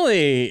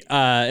definitely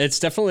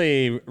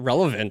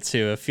relevant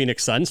to a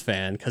Phoenix Suns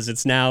fan because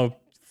it's now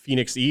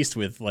Phoenix East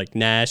with like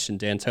Nash and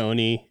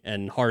D'Antoni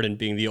and Harden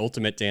being the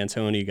ultimate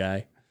D'Antoni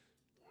guy.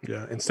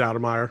 Yeah, and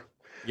Stoudemire.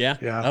 Yeah.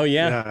 Oh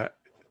yeah.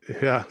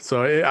 Yeah.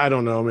 So I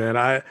don't know,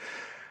 man.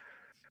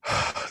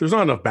 There's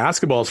not enough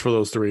basketballs for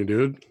those three,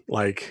 dude.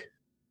 Like,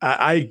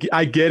 I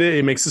get it.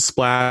 It makes a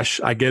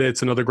splash. I get it.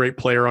 It's another great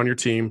player on your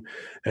team.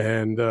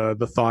 And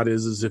the thought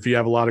is if you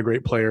have a lot of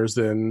great players,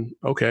 then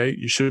okay,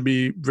 you should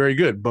be very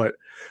good. But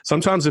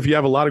sometimes if you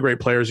have a lot of great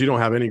players, you don't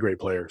have any great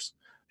players.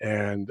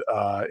 And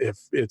if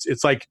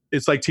it's like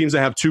teams that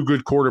have two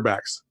good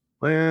quarterbacks,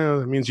 well,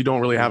 it means you don't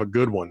really have a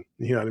good one.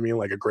 You know what I mean?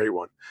 Like a great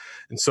one.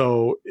 And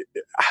so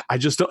I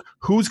just don't.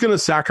 Who's going to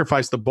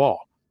sacrifice the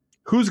ball?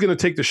 Who's going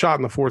to take the shot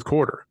in the fourth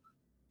quarter?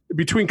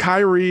 Between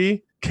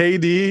Kyrie,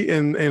 KD,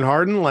 and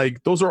Harden,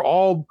 like, those are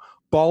all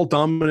ball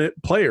dominant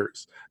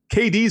players.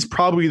 KD's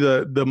probably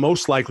the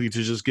most likely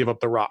to just give up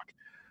the rock,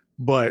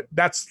 but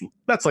that's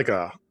like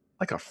a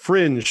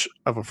fringe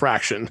of a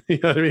fraction. You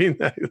know what I mean?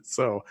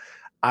 So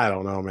I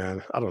don't know,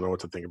 man. I don't know what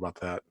to think about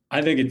that.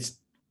 I think it's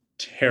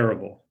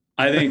terrible.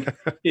 I think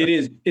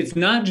it's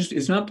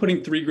not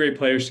putting three great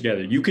players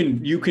together. You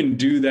can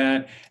do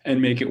that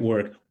and make it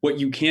work. What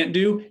you can't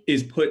do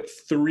is put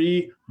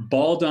three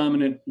ball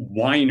dominant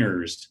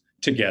whiners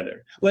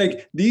together.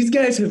 Like, these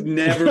guys have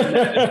never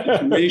had a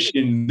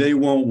situation they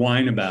won't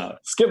whine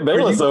about. Skip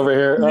Bayless over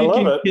here. I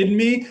love it. Kidding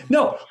me?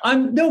 But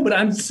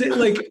I'm saying,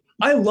 like,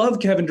 I love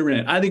Kevin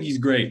Durant. I think he's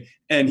great.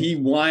 And he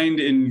whined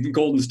in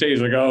Golden State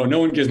like, oh, no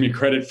one gives me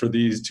credit for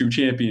these two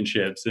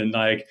championships. And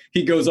like,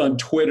 he goes on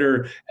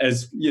Twitter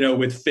as,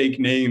 with fake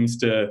names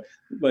to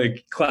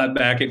like clap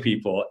back at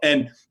people.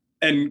 And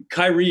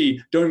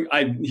Kyrie,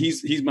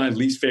 he's my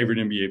least favorite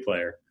NBA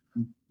player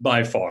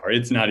by far.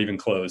 It's not even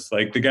close.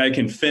 Like, the guy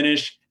can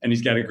finish and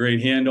he's got a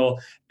great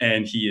handle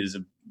and he is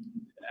an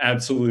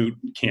absolute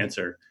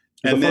cancer.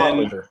 And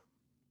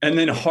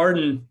then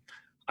Harden,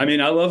 I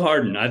mean, I love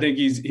Harden. I think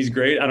he's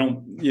great. I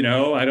don't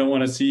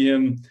want to see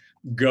him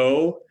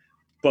go,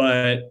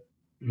 but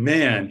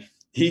man,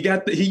 he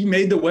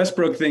made the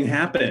Westbrook thing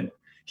happen.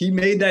 He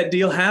made that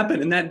deal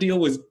happen, and that deal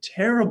was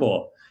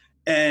terrible.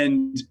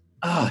 And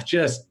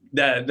just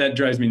that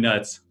drives me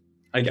nuts.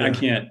 I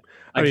can't.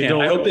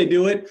 I hope they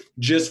do it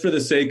just for the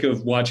sake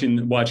of watching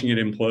it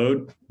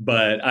implode.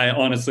 But I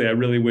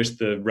really wish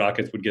the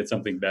Rockets would get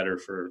something better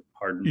for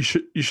Harden.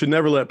 You should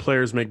never let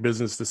players make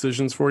business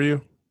decisions for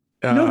you.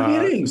 No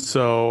kidding.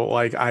 So,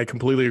 like, I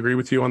completely agree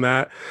with you on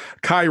that.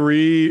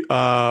 Kyrie,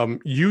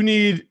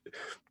 the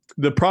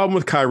problem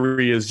with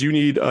Kyrie is you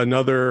need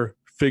another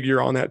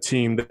figure on that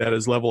team that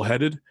is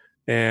level-headed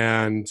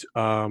and,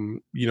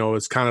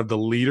 is kind of the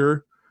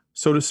leader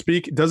so to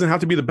speak. It doesn't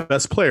have to be the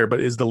best player, but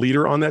is the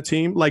leader on that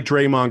team. Like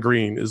Draymond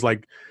Green is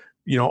like,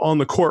 on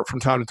the court from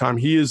time to time.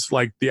 He is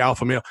like the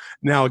alpha male.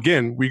 Now,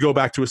 again, we go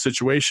back to a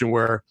situation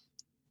where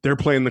they're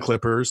playing the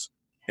Clippers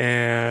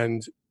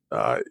and,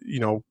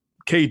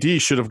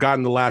 KD should have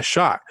gotten the last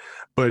shot,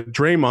 but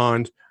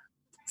Draymond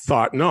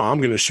thought, no, I'm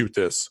going to shoot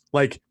this.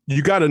 Like,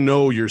 you got to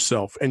know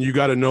yourself and you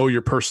got to know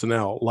your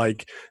personnel.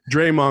 Like,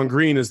 Draymond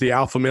Green is the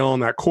alpha male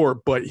on that court,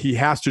 but he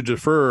has to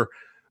defer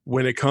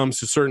when it comes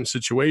to certain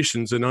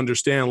situations and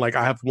understand, like,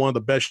 I have one of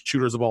the best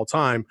shooters of all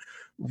time,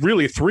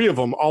 really 3 of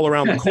them all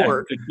around the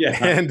court.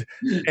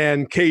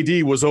 and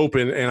KD was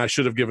open and I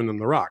should have given them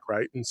the rock.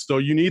 Right. And so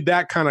you need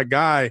that kind of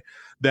guy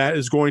that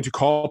is going to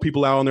call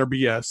people out on their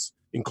BS,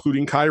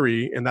 including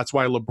Kyrie. And that's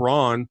why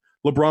LeBron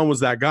was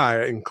that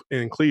guy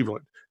in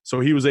Cleveland. So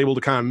he was able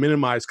to kind of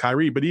minimize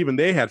Kyrie, but even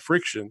they had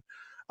friction.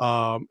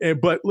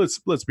 But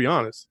let's be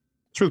honest.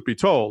 Truth be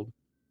told,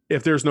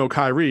 if there's no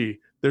Kyrie,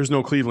 there's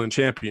no Cleveland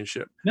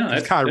championship. No,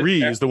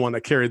 Kyrie is the one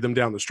that carried them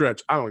down the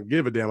stretch. I don't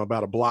give a damn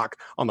about a block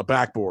on the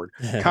backboard.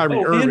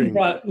 Kyrie Irving and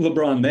brought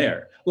LeBron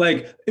there.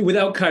 Like,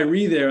 without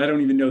Kyrie there, I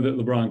don't even know that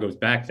LeBron goes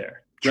back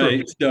there.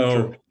 Right?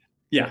 So,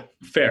 yeah,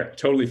 fair,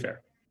 totally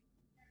fair.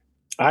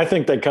 I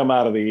think they come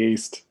out of the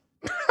East.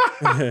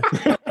 Man,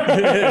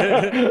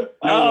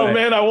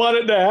 I want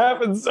it to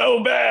happen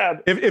so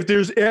bad. If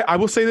there's, I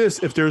will say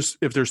this: if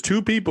there's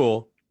 2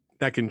 people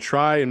that can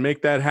try and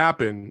make that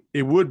happen,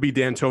 it would be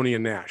D'Antoni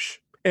and Nash.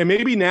 And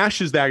maybe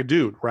Nash is that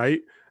dude,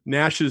 right?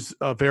 Nash is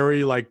a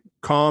very like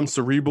calm,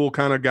 cerebral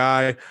kind of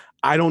guy.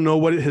 I don't know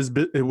what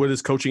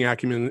his coaching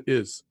acumen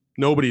is.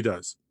 Nobody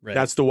does. Right.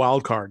 That's the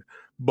wild card.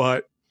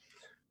 But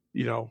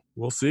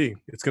we'll see.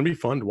 It's going to be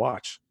fun to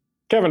watch.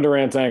 Kevin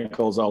Durant's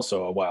ankle is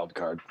also a wild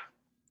card,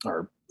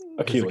 or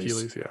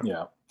Achilles.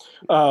 Yeah.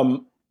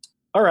 All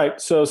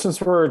right. So since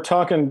we're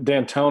talking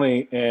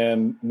D'Antoni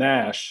and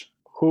Nash,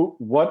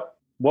 what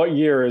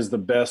year is the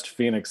best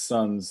Phoenix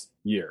Suns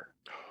year?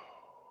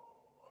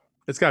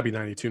 It's got to be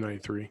 92,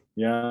 93.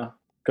 Yeah,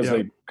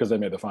 because they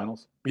made the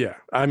finals. Yeah,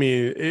 I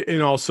mean,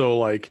 and also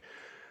like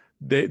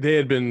they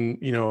had been,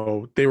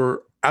 they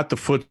were at the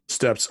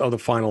footsteps of the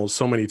finals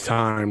so many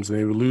times, and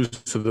they would lose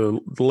to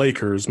the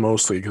Lakers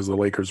mostly because the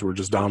Lakers were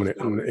just dominant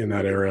in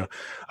that era.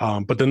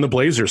 But then the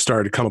Blazers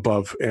started to come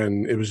above,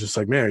 and it was just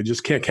like, man, you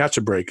just can't catch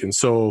a break. And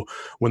so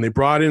when they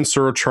brought in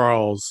Sir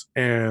Charles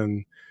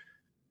and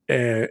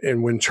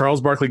when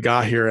Charles Barkley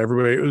got here,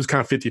 everybody, it was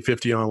kind of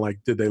 50-50 on like,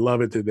 did they love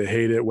it? Did they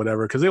hate it?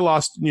 Whatever. Because they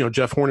lost,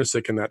 Jeff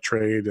Hornacek in that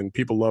trade, and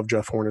people love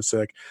Jeff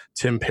Hornacek,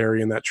 Tim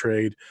Perry in that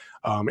trade.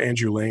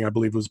 Andrew Lang, I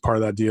believe, was part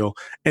of that deal.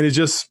 And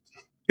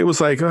it was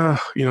like, I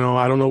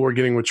don't know what we're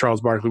getting with Charles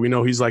Barkley. We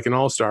know he's like an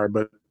all-star,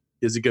 but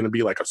is he going to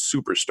be like a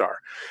superstar?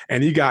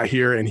 And he got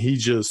here and he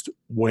just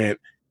went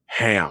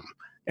ham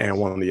and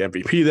won the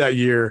MVP that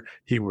year.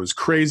 He was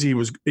crazy.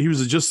 He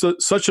was just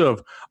such a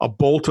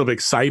bolt of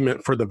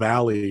excitement for the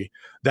Valley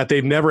that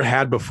they've never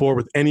had before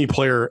with any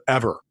player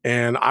ever.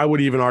 And I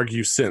would even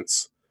argue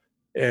since.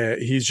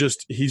 He's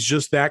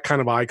just that kind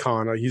of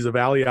icon. He's a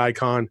Valley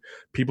icon.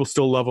 People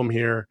still love him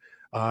here.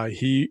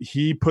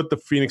 He put the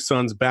Phoenix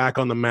Suns back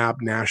on the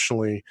map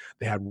nationally.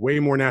 They had way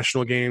more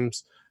national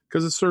games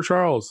because it's Sir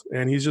Charles,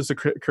 and he's just a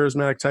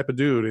charismatic type of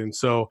dude. And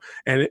so,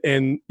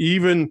 and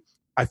even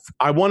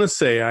I want to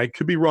say, I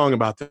could be wrong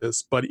about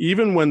this, but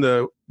even when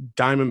the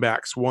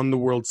Diamondbacks won the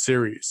World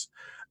Series,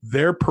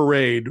 their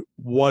parade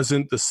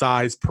wasn't the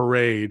size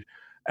parade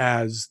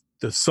as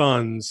the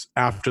Suns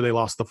after they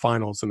lost the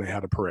finals and they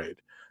had a parade.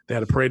 They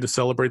had a parade to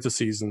celebrate the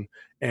season,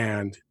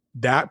 and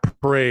that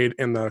parade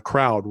and the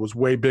crowd was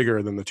way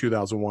bigger than the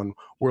 2001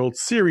 World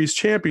Series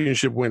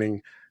championship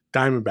winning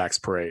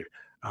Diamondbacks parade.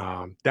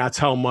 That's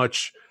how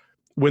much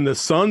when the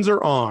Suns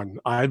are on,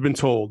 I've been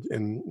told,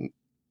 and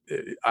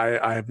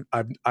I've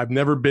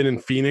never been in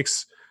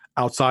Phoenix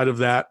outside of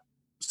that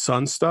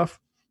Sun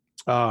stuff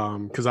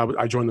because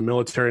I joined the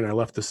military and I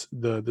left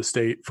the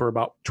state for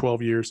about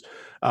 12 years.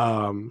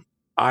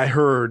 I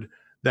heard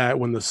that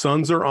when the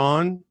Suns are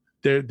on,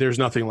 there's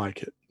nothing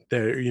like it.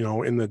 They're,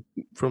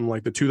 from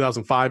like the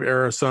 2005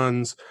 era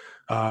Suns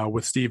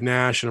with Steve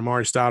Nash and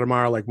Amari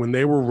Stoudemire, like when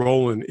they were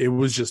rolling, it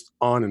was just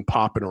on and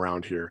popping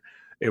around here.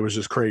 It was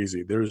just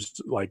crazy.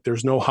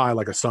 There's no high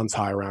like a Suns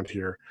high around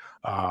here.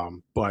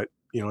 But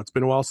it's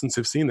been a while since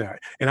I've seen that.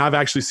 And I've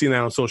actually seen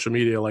that on social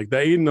media. Like the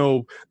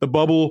 8-0, the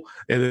bubble,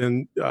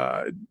 and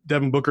then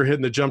Devin Booker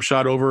hitting the jump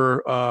shot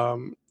over,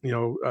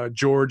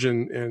 George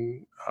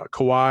and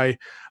Kawhi.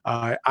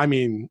 I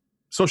mean,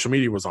 social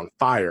media was on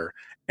fire.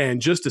 And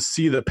just to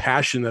see the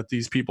passion that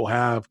these people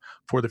have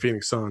for the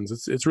Phoenix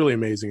Suns, it's really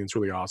amazing. It's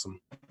really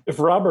awesome. If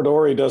Robert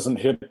Horry doesn't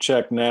hit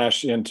check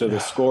Nash into the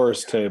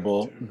scores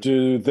table,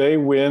 do they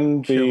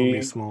win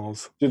the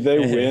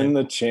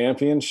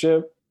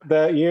championship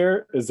that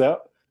year?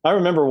 I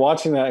remember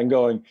watching that and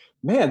going,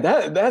 man,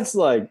 that's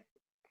like,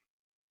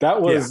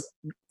 that was,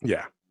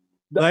 yeah.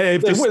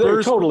 If the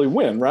Spurs totally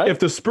win, right? If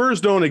the Spurs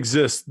don't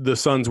exist, the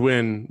Suns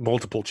win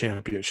multiple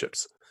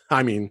championships.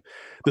 I mean,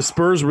 the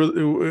Spurs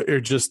are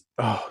just,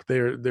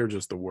 they're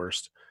just the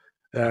worst.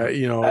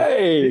 You know,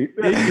 Hey,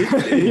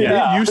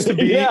 it used to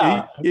be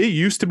Yeah. it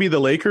used to be the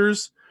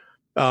Lakers,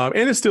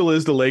 and it still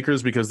is the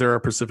Lakers because they're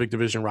a Pacific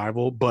Division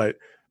rival. But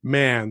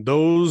man,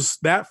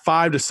 that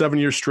 5 to 7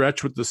 year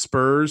stretch with the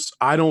Spurs,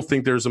 I don't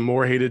think there's a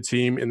more hated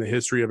team in the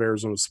history of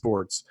Arizona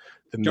sports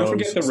than Don't those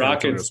forget the San Antonio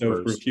Rockets though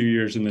for a Spurs. few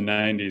years in the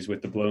 90s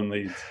with the blown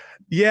leads.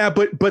 Yeah,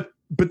 but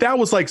that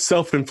was like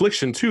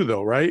self-infliction too,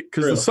 though, right?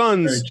 Because the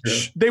Suns,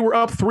 they were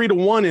up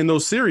 3-1 in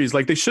those series.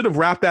 Like they should have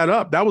wrapped that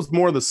up. That was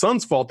more the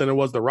Suns' fault than it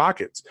was the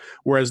Rockets.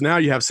 Whereas now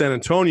you have San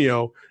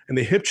Antonio and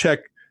they hip check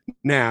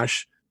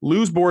Nash,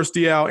 lose Boris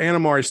Diaw and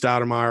Amari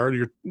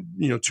Stoudemire,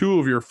 two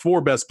of your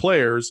 4 best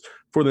players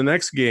for the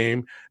next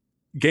game.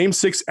 Game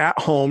 6 at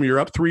home, you're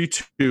up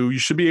 3-2. You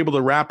should be able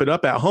to wrap it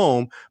up at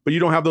home, but you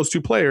don't have those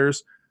 2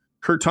 players.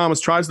 Kurt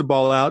Thomas tries the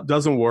ball out,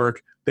 doesn't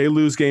work. They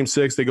lose game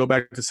 6. They go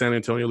back to San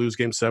Antonio, lose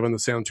game 7. The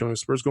San Antonio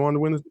Spurs go on to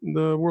win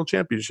the World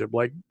Championship.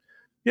 Like,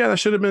 yeah, that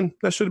should have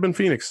been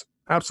Phoenix.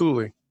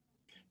 Absolutely.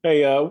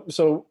 Hey,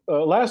 so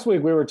last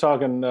week we were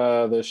talking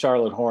the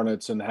Charlotte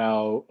Hornets and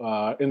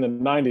how in the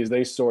 90s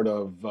they sort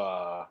of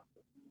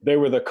they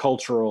were the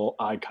cultural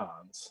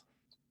icons.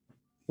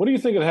 What do you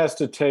think it has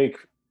to take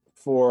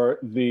for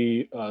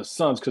the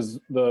Suns? Because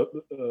the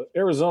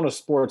Arizona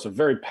sports are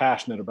very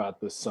passionate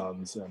about the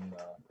Suns, and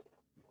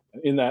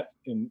in that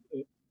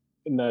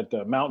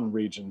mountain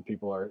region,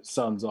 people are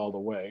Suns all the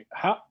way.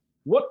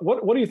 What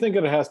do you think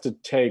it has to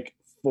take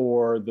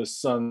for the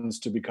Suns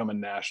to become a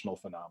national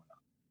phenomenon?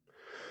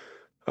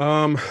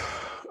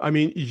 I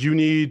mean, you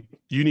need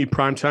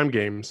primetime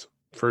games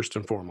first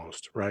and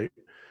foremost, right?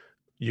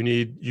 You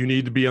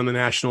need to be on the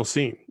national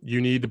scene.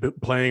 You need to be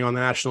playing on the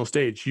national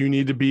stage. You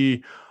need to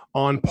be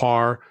on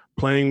par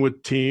playing with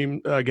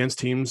against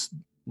teams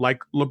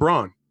like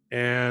LeBron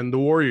and the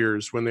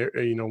Warriors when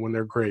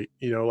they're great.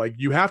 Like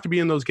you have to be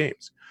in those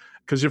games,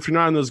 because if you're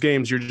not in those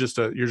games, you're just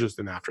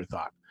an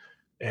afterthought.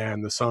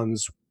 And the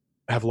Suns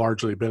have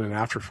largely been an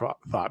afterthought,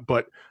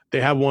 but they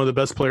have one of the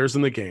best players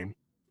in the game.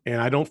 And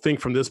I don't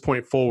think from this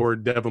point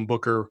forward, Devin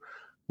Booker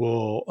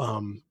will.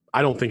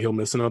 I don't think he'll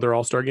miss another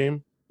All-Star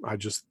game. I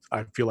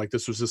feel like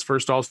this was his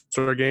first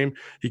All-Star game.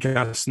 He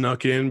kind of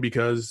snuck in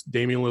because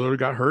Damian Lillard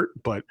got hurt,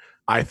 but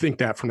I think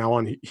that from now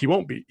on he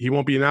won't be. He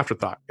won't be an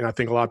afterthought, and I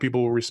think a lot of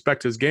people will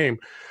respect his game.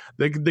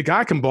 The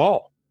guy can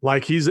ball.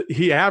 Like he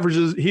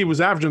was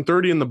averaging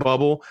 30 in the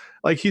bubble.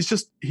 Like he's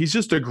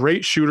just a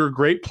great shooter,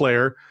 great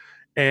player.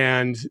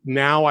 And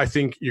now I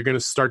think you're going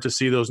to start to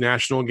see those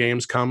national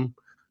games come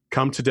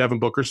to Devin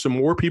Booker so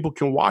more people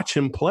can watch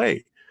him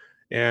play.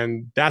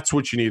 And that's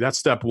what you need. That's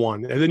step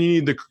one. And then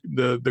you need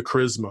the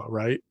charisma,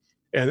 right?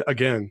 And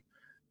again,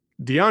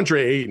 DeAndre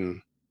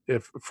Ayton,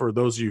 for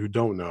those of you who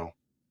don't know,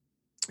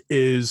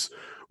 is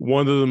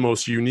one of the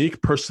most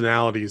unique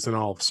personalities in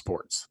all of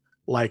sports.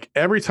 Like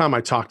every time I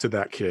talk to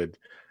that kid,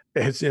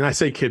 and I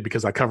say kid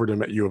because I covered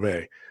him at U of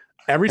A,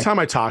 every time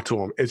I talk to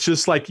him, it's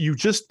just like you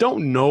just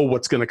don't know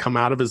what's going to come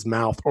out of his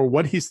mouth or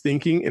what he's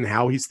thinking and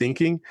how he's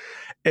thinking.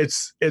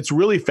 It's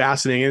really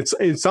fascinating.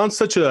 It's on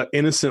such an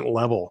innocent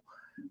level.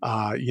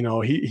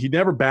 He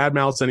never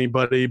badmouths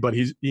anybody, but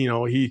he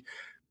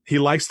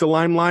likes the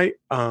limelight.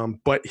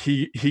 But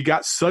he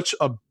got such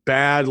a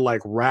bad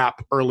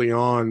rap early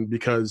on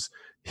because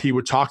he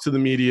would talk to the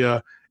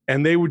media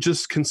and they would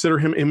just consider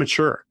him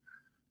immature.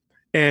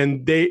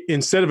 And they,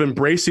 instead of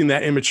embracing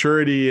that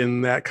immaturity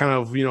and that kind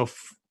of,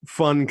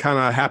 fun, kind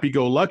of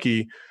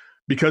happy-go-lucky,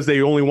 because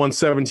they only won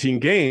 17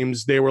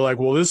 games, they were like,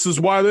 well, this is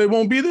why they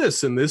won't be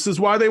this, and this is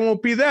why they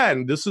won't be that,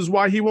 and this is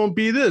why he won't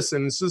be this.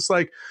 And it's just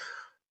like,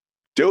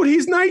 dude,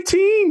 he's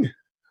 19.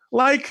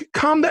 Like,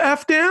 calm the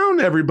F down,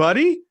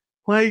 everybody.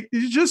 Like,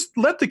 you just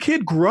let the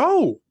kid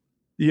grow.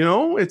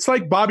 It's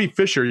like Bobby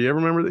Fischer. You ever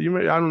remember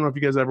that? I don't know if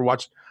you guys ever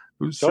watched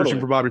Searching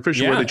for Bobby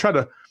Fischer, where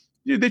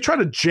they try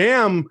to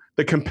jam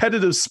the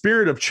competitive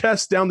spirit of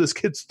chess down this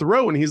kid's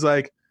throat. And he's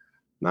like,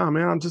 nah,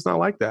 man, I'm just not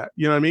like that.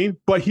 You know what I mean?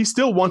 But he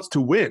still wants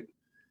to win.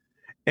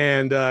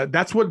 And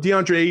that's what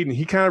DeAndre Ayton,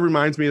 he kind of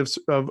reminds me of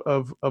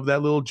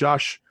that little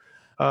Josh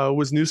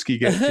Wisniewski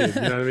kid.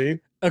 You know what I mean?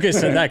 Okay,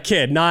 so that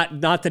kid,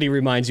 not that he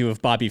reminds you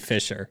of Bobby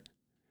Fischer.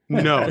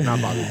 No,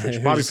 not Bobby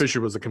Fischer. Bobby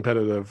Fischer was a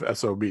competitive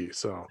SOB,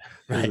 so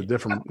it was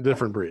a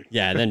different breed.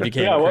 Yeah, and then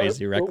became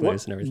crazy,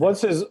 recluse, and everything.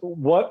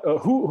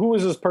 Who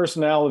is his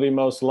personality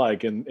most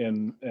like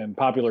in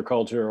popular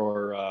culture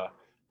or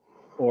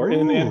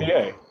in the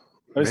NBA?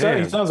 He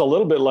sounds a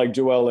little bit like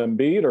Joel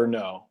Embiid, or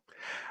no?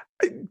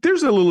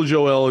 There's a little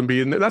Joel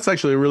Embiid, and that's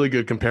actually a really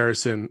good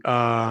comparison.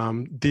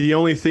 The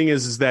only thing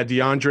is that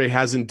DeAndre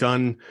hasn't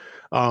done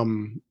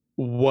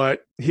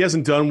what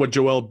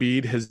Joel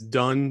Embiid has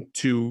done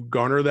to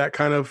garner that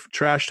kind of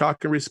trash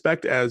talk and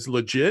respect as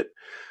legit.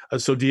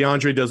 So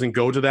DeAndre doesn't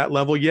go to that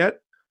level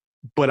yet,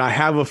 but I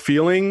have a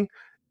feeling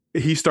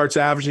he starts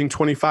averaging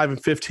 25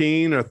 and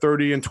 15 or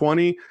 30 and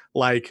 20.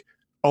 Like,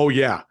 oh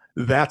yeah,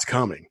 that's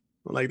coming.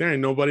 Like, there ain't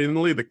nobody in the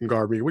league that can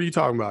guard me. What are you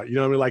talking about? You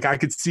know what I mean? Like, I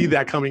could see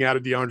that coming out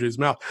of DeAndre's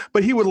mouth,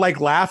 but he would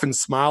laugh and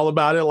smile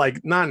about it,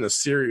 like not in a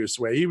serious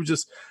way. He was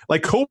just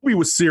like, Kobe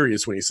was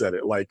serious when he said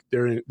it. Like,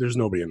 there's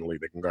nobody in the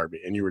league that can guard me.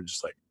 And you were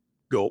just like,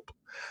 gulp.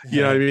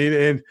 You know what I mean?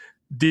 And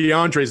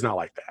DeAndre's not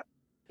like that.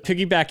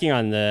 Piggybacking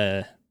on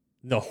the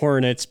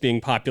Hornets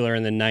being popular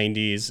in the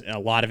 90s, a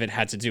lot of it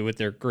had to do with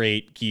their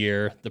great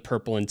gear, the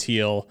purple and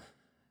teal.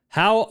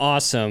 How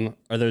awesome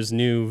are those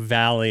new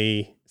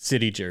Valley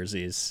City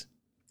jerseys?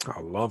 I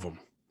love them.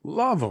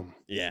 Love them.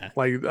 Yeah.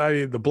 Like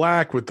the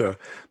black with the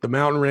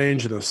mountain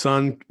range and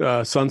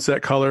the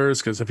sunset colors.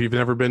 Because if you've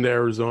never been to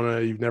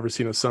Arizona, you've never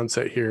seen a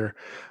sunset here,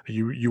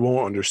 you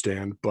won't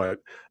understand. But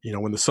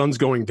when the sun's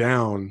going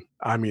down,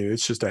 I mean,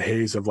 it's just a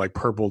haze of like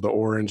purple to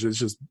orange.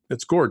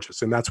 It's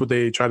gorgeous, and that's what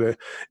they try to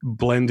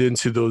blend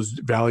into those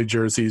Valley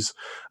jerseys.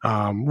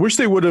 Wish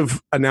they would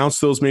have announced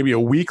those maybe a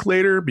week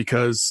later,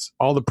 because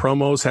all the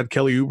promos had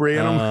Kelly Oubre in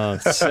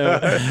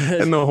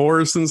them, and the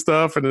horse and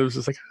stuff, and it was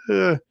just like.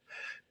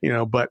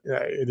 But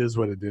it is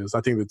what it is. I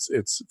think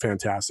it's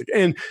fantastic.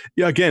 And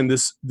again,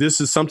 this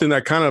is something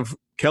that kind of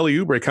Kelly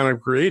Oubre kind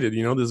of created,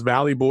 this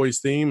Valley Boys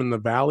theme and the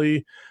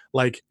Valley,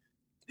 like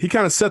he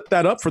kind of set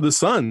that up for the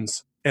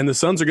Suns, and the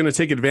Suns are going to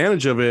take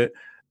advantage of it.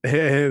 And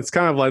it's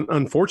kind of like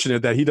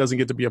unfortunate that he doesn't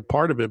get to be a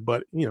part of it,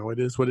 but it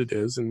is what it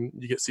is. And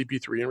you get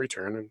CP3 in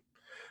return, and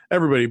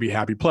everybody be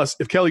happy. Plus,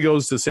 if Kelly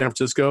goes to San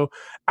Francisco,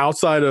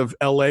 outside of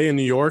LA and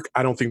New York,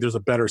 I don't think there's a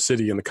better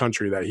city in the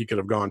country that he could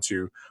have gone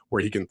to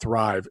where he can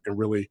thrive and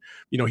really,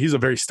 he's a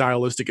very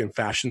stylistic and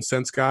fashion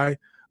sense guy.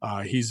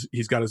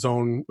 He's got his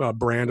own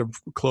brand of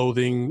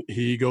clothing.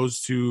 He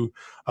goes to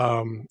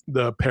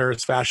the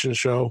Paris fashion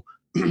show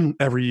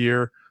every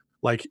year.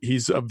 Like,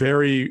 he's a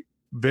very,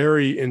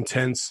 very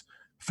intense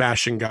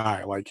fashion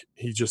guy. Like,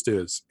 he just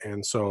is.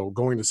 And so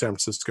going to San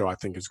Francisco, I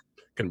think, is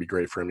going to be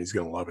great for him. He's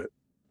going to love it.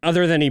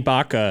 Other than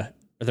Ibaka,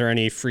 are there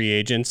any free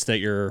agents that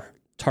you're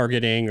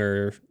targeting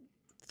or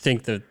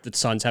think that the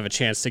Suns have a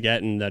chance to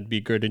get and that'd be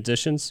good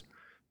additions?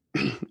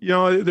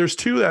 There's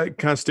two that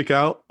kind of stick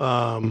out.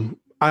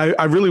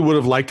 I really would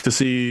have liked to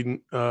see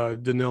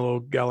Danilo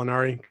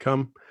Gallinari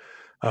come,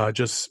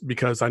 just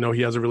because I know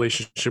he has a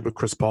relationship with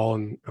Chris Paul,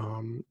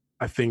 and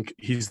I think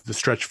he's the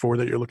stretch four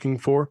that you're looking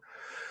for.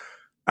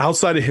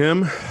 Outside of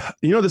him,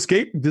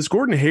 this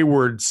Gordon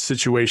Hayward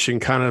situation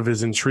kind of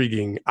is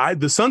intriguing.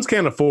 The Suns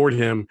can't afford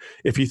him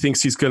if he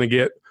thinks he's going to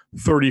get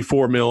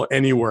 $34 million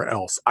anywhere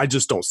else. I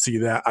just don't see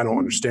that. I don't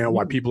understand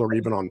why people are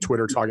even on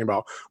Twitter talking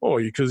about,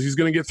 because he's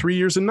going to get 3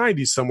 years and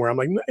 90 somewhere. I'm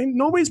like,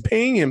 nobody's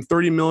paying him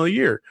 $30 million a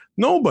year.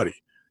 Nobody.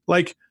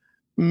 Like,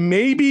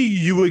 maybe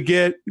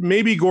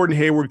Gordon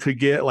Hayward could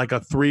get like a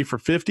 3 for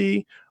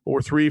 50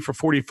 or 3 for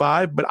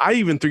 45, but I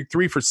even think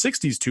 3 for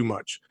 60 is too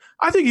much.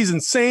 I think he's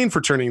insane for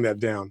turning that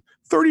down.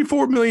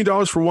 $34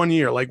 million for 1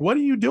 year. Like, what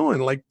are you doing?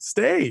 Like,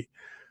 stay.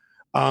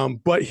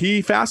 But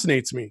he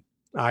fascinates me.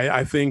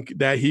 I think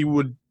that he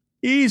would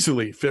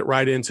easily fit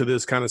right into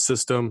this kind of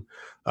system.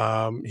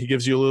 He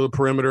gives you a little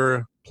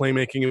perimeter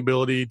playmaking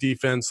ability,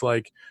 defense.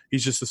 Like,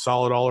 he's just a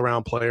solid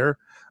all-around player.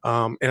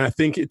 And I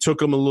think it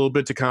took him a little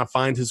bit to kind of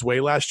find his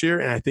way last year.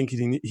 And I think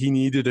he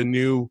needed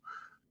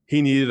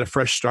a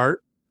fresh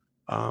start.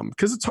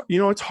 Because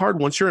it's hard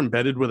once you're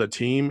embedded with a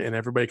team and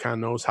everybody kind of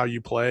knows how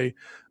you play,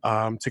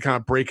 to kind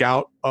of break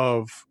out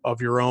of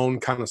your own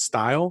kind of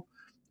style.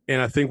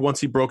 And I think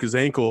once he broke his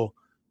ankle,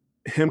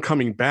 him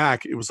coming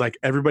back, it was like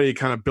everybody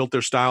kind of built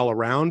their style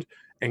around,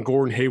 and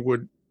Gordon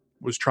Hayward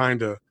was trying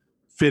to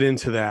fit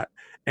into that.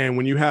 And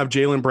when you have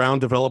Jaylen Brown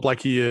develop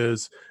like he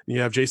is, and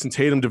you have Jason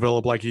Tatum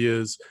develop like he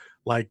is,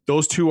 like,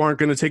 those two aren't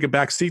going to take a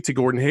back seat to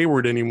Gordon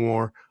Hayward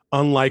anymore,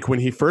 unlike when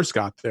he first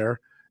got there.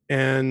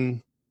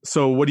 And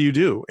so what do you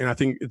do? And I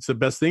think it's the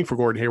best thing for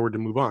Gordon Hayward to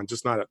move on,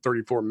 just not at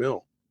 $34 million.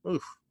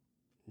 Oof.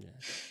 Yeah.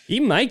 He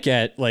might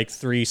get like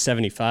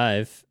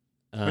 $375.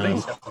 I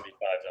think 75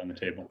 on the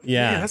table.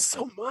 Yeah, that's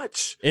so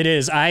much. It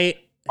is.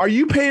 Are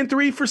you paying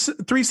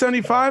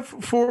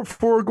 $375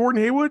 for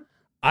Gordon Hayward?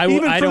 I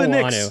don't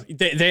want to.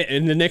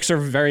 And the Knicks are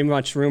very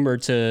much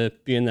rumored to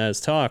be in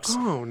those talks.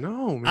 Oh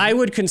no, man. I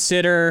would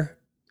consider.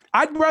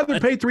 I'd rather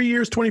pay 3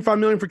 years, $25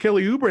 million for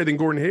Kelly Oubre than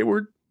Gordon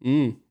Hayward.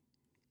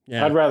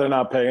 Yeah. I'd rather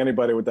not pay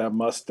anybody with that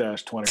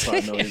mustache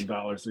 $25 million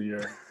a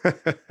year.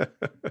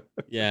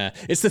 Yeah.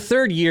 It's the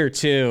third year,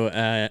 too.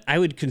 I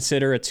would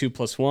consider a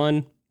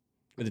 2+1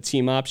 with a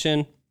team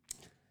option.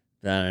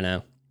 I don't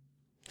know.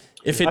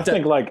 I think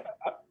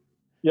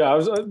I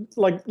was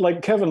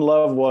like Kevin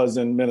Love was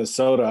in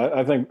Minnesota.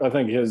 I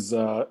think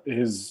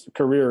his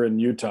career in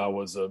Utah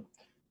was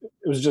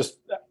just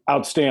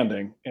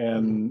outstanding.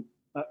 And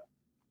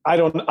I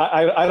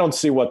don't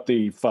see what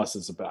the fuss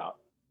is about.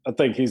 I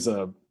think he's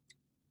a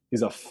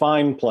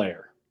fine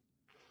player.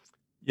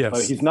 Yes.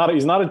 But he's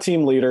not a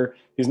team leader.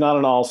 He's not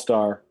an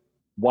all-star.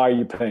 Why are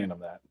you paying him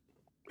that?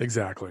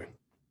 Exactly.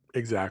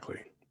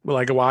 Well,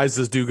 like, why is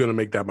this dude going to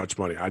make that much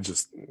money?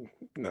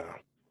 No.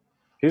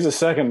 He's a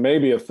second,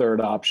 maybe a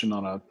third option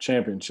on a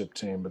championship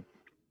team, but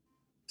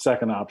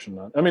second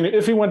option. I mean,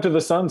 if he went to the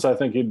Suns, I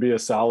think he'd be a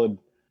solid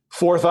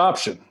fourth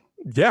option.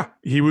 Yeah,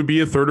 he would be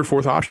a third or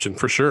fourth option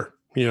for sure.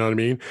 You know what I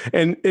mean?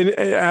 And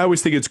I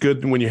always think it's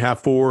good when you have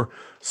 4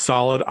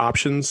 solid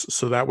options.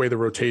 So that way the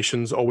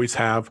rotations always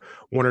have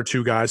 1 or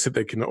 2 guys that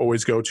they can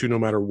always go to no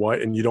matter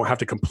what. And you don't have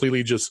to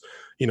completely just,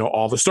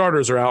 all the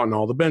starters are out and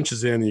all the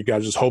benches in. And you got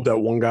to just hope that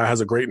one guy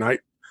has a great night.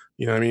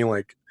 You know what I mean?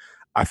 Like,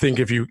 I think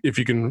if you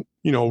can,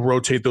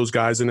 rotate those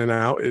guys in and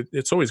out,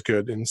 it's always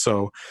good. And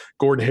so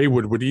Gordon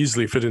Hayward would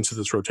easily fit into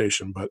this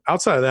rotation. But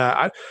outside of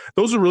that,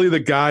 those are really the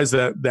guys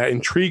that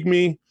intrigue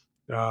me.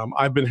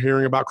 I've been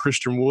hearing about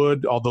Christian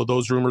Wood, although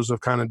those rumors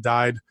have kind of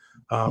died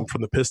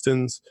from the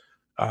Pistons.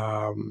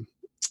 And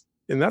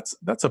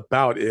that's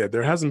about it.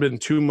 There hasn't been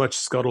too much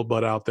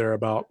scuttlebutt out there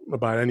about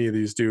any of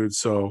these dudes.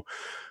 So,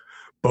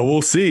 but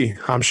we'll see.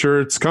 I'm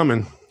sure it's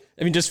coming.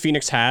 I mean, does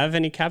Phoenix have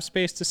any cap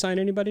space to sign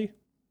anybody?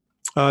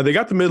 They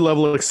got the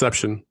mid-level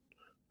exception,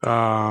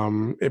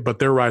 but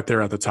they're right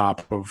there at the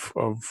top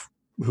of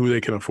who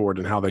they can afford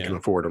and how they can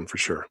afford them for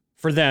sure.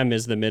 For them,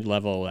 is the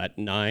mid-level at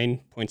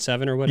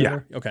 9.7 or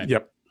whatever? Yeah. Okay.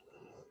 Yep.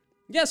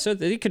 Yeah, so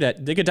they could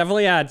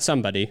definitely add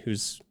somebody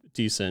who's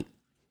decent.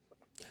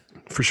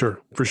 For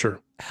sure.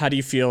 How do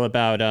you feel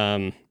about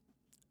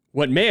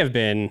what may have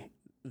been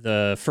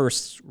the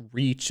first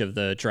reach of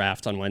the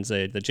draft on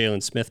Wednesday, the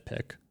Jalen Smith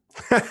pick?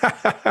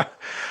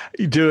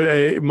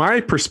 Dude, my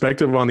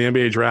perspective on the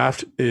NBA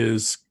draft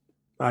is,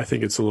 I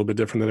think it's a little bit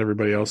different than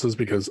everybody else's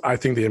because I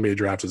think the NBA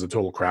draft is a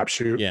total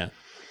crapshoot. Yeah.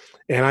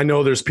 And I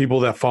know there's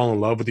people that fall in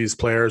love with these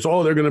players.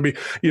 Oh, they're going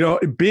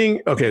to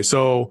be, okay.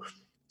 So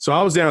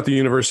I was down at the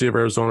University of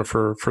Arizona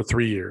for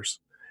 3 years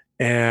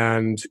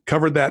and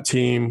covered that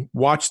team,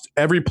 watched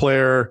every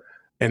player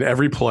and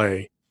every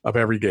play of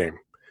every game.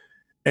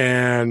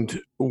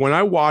 And when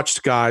I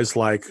watched guys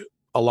like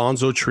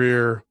Alonzo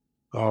Trier,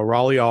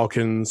 Raleigh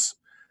Alkins,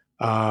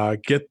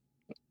 get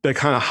the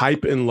kind of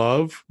hype and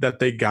love that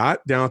they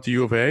got down at the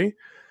U of A,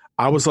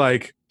 I was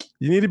like,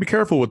 you need to be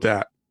careful with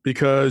that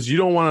because you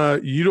don't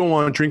want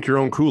to drink your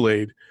own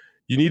Kool-Aid.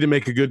 You need to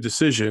make a good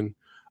decision.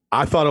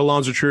 I thought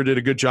Alonzo Trier did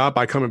a good job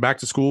by coming back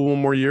to school one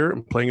more year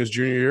and playing his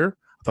junior year.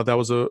 I thought that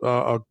was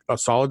a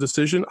solid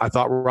decision. I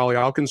thought Raleigh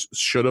Alkins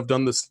should have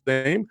done the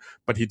same,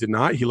 but he did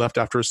not. He left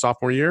after his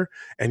sophomore year,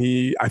 and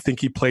I think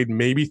he played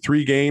maybe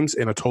 3 games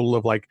in a total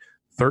of like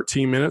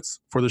 13 minutes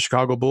for the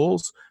Chicago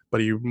Bulls,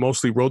 but he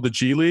mostly rode the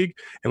G League.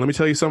 And let me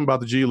tell you something about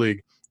the G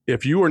League.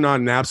 If you are not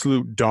an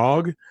absolute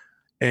dog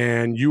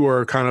and you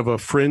are kind of a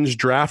fringe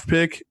draft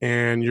pick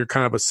and you're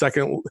kind of a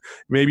second,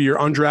 maybe you're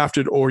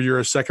undrafted or you're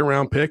a second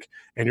round pick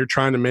and you're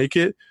trying to make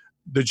it,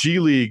 the G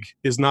League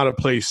is not a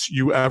place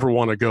you ever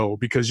want to go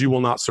because you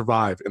will not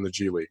survive in the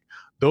G League.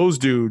 Those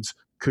dudes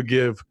could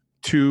give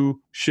 2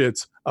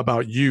 shits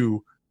about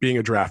you being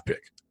a draft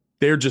pick.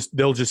 They'll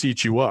just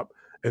eat you up.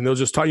 And they'll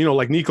just talk,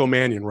 like Nico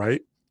Mannion, right?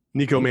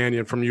 Nico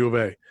Mannion from U of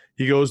A.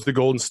 He goes to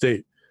Golden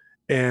State.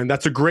 And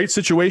that's a great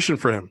situation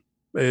for him.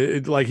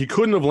 Like he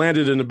couldn't have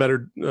landed in a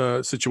better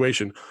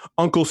situation.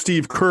 Uncle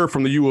Steve Kerr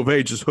from the U of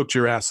A just hooked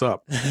your ass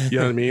up. You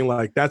know what I mean?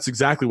 Like that's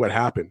exactly what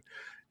happened.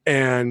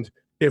 And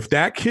if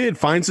that kid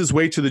finds his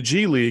way to the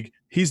G League,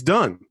 he's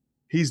done.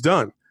 He's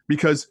done.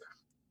 Because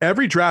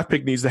every draft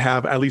pick needs to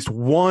have at least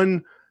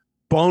one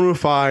bona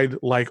fide,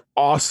 like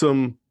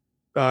awesome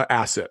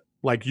asset.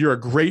 Like you're a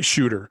great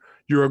shooter.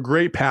 You're a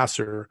great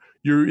passer.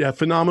 You have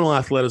phenomenal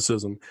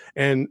athleticism.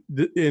 And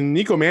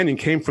Nico Mannion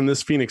came from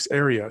this Phoenix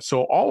area.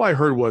 So all I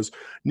heard was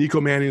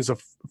Nico Mannion's a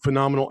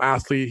phenomenal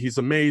athlete. He's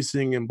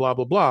amazing and blah,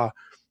 blah, blah.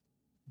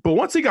 But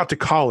once he got to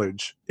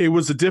college, it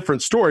was a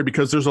different story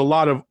because there's a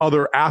lot of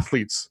other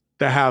athletes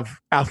that have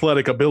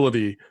athletic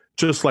ability,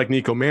 just like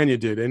Nico Mannion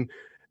did.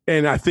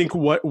 And I think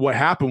what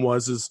happened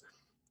was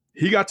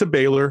he got to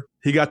Baylor.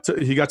 He got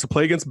to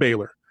play against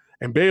Baylor.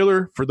 And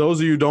Baylor, for those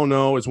of you who don't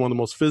know, is one of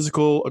the most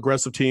physical,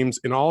 aggressive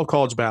teams in all of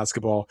college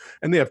basketball.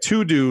 And they have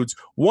 2 dudes,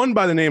 one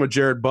by the name of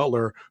Jared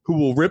Butler, who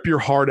will rip your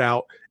heart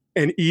out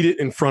and eat it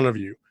in front of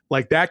you.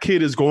 Like that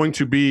kid is going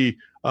to be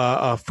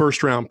a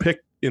first-round pick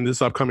in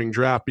this upcoming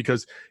draft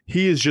because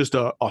he is just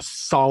a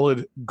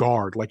solid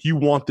guard. Like you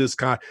want this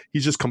guy.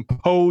 He's just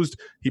composed.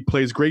 He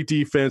plays great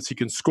defense. He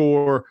can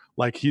score.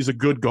 Like he's a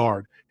good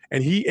guard.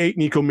 And he ate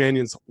Nico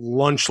Mannion's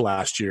lunch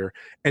last year.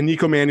 And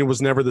Nico Mannion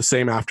was never the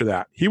same after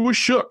that. He was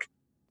shook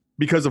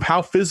because of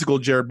how physical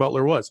Jared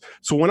Butler was.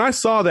 So when I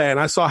saw that and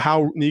I saw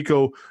how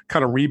Nico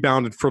kind of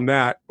rebounded from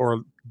that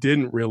or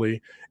didn't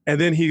really,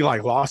 and then he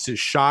like lost his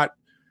shot.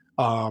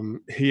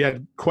 He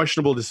had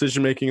questionable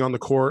decision-making on the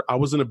court. I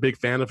wasn't a big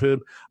fan of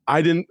him.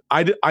 I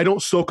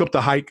don't soak up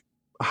the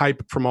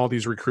hype from all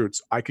these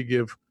recruits. I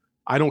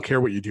don't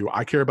care what you do.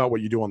 I care about what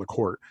you do on the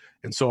court.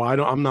 And so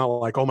I'm not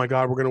like, oh my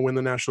God, we're going to win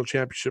the national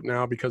championship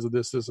now because of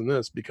this, and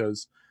this,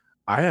 because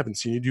I haven't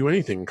seen you do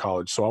anything in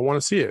college. So I want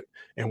to see it.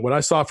 And what I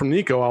saw from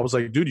Nico, I was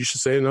like, dude, you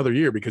should stay another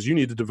year because you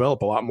need to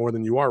develop a lot more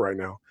than you are right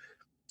now.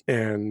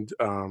 And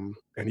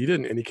he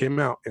didn't, and he came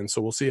out. And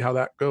so we'll see how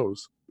that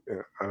goes.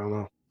 Yeah, I don't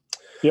know.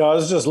 Yeah, I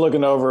was just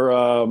looking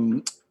over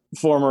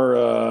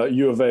former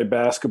U of A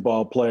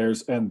basketball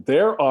players, and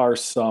there are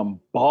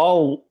some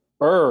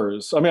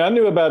ballers. I mean, I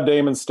knew about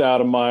Damon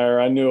Stoudemire.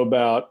 I knew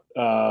about,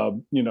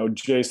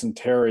 Jason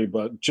Terry,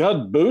 but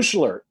Judd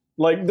Buechler,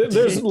 Like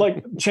there's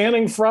like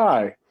Channing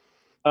Frye,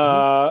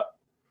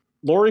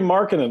 Laurie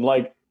Markkinen,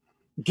 like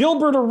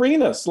Gilbert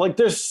Arenas. Like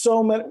there's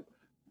so many.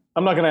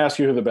 I'm not going to ask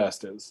you who the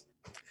best is.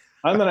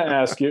 I'm going to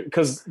ask you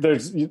because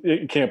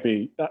it can't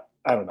be.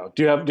 I don't know.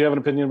 Do you have an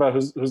opinion about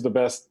who's the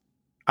best?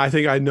 I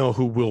think I know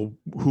who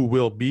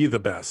will be the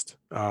best.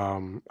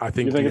 I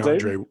think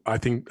DeAndre. I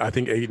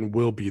think Ayton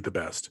will be the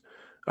best.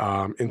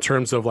 In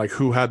terms of like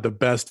who had the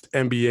best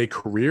NBA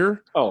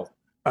career.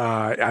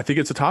 I think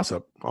it's a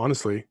toss-up,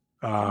 honestly.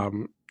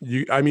 Damon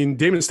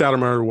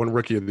Stoudemire won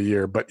Rookie of the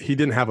Year, but he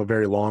didn't have a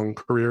very long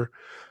career.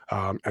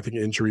 I think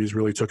injuries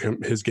really took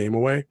his game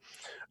away.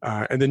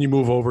 And then you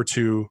move over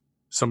to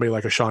somebody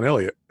like a Sean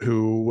Elliott,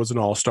 who was an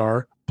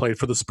all-star, played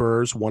for the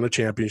Spurs, won a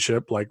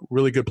championship, like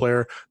really good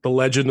player. The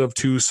legend of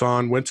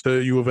Tucson, went to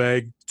U of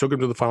A, took him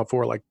to the Final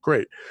Four, like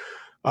great.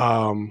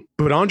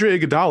 But Andre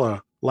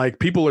Iguodala, like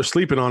people are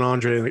sleeping on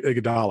Andre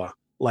Iguodala,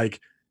 like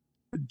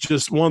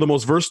just one of the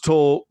most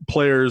versatile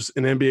players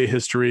in NBA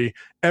history.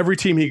 Every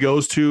team he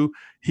goes to,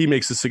 he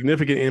makes a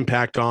significant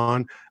impact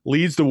on,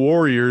 leads the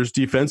Warriors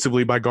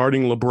defensively by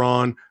guarding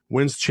LeBron,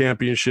 wins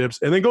championships,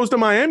 and then goes to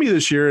Miami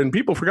this year, and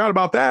people forgot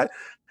about that.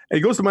 And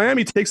he goes to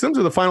Miami, takes them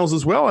to the finals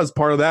as well as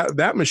part of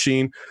that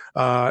machine.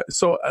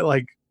 So,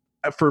 like,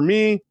 for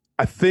me,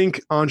 I think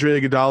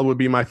Andre Iguodala would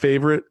be my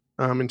favorite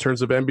in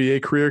terms of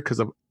NBA career because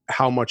of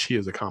how much he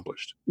has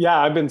accomplished. Yeah,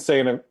 I've been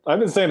saying it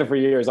for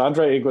years.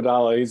 Andre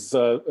Iguodala,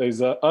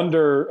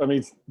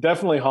 he's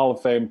definitely Hall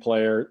of Fame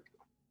player,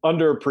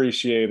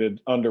 underappreciated,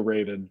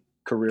 underrated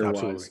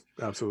career-wise.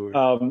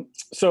 Absolutely.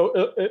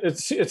 So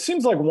it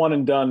seems like one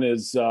and done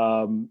is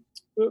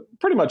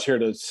pretty much here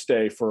to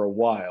stay for a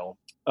while.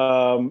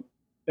 And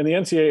the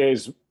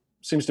NCAA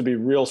seems to be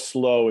real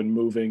slow in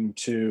moving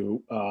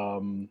to,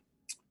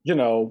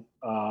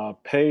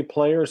 pay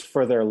players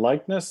for their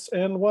likeness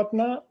and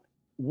whatnot.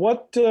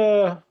 What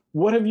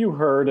have you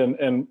heard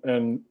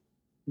and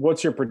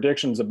what's your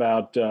predictions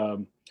about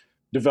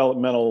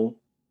developmental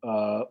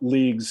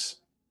leagues,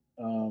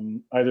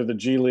 either the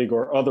G League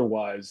or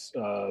otherwise,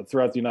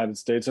 throughout the United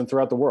States and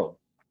throughout the world?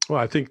 Well,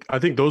 I think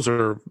those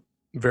are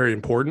very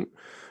important.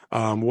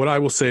 What I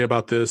will say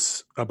about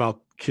this,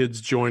 about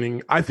kids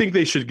joining, I think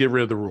they should get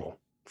rid of the rule,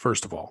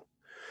 first of all.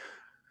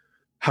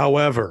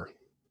 However,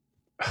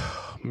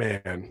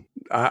 man,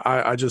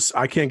 I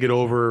can't get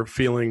over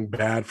feeling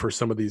bad for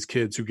some of these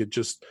kids who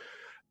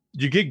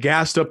you get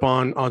gassed up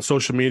on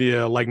social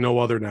media like no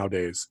other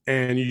nowadays.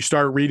 And you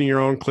start reading your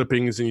own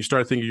clippings and you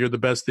start thinking you're the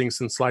best thing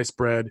since sliced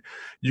bread.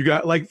 You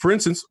got, like, for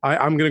instance,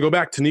 I'm going to go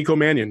back to Nico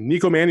Mannion.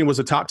 Nico Mannion was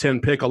a top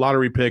 10 pick, a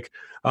lottery pick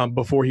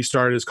before he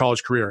started his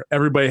college career.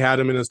 Everybody had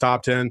him in his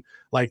top 10.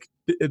 Like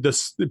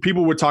the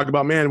people would talk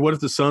about, man, what if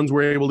the Suns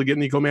were able to get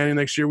Nico Mannion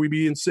next year? We'd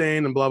be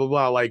insane and blah, blah,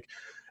 blah. Like,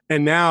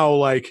 and now,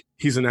 like,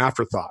 he's an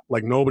afterthought.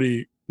 Like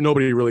nobody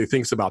really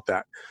thinks about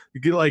that.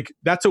 Like,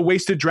 that's a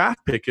wasted draft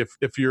pick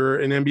if you're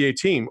an NBA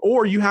team,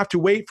 or you have to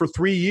wait for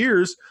 3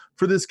 years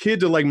for this kid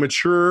to like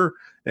mature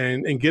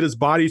and get his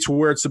body to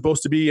where it's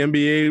supposed to be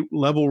NBA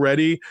level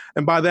ready.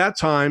 And by that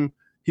time,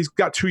 he's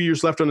got 2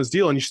 years left on his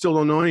deal and you still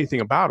don't know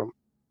anything about him.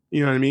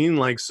 You know what I mean?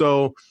 Like,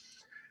 so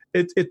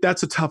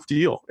that's a tough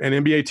deal. And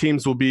NBA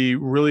teams would be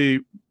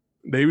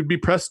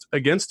pressed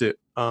against it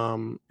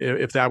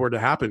if that were to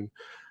happen.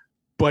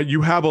 But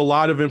you have a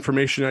lot of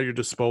information at your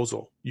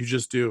disposal. You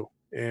just do.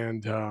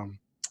 And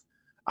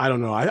I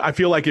don't know. I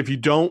feel like if you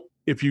don't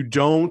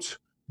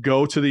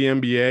go to the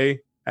NBA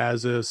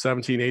as a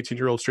 17,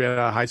 18-year-old straight out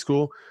of high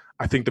school,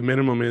 I think the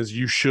minimum is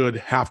you should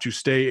have to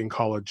stay in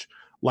college,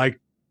 like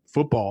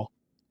football,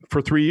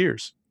 for 3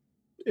 years.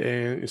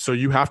 And so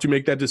you have to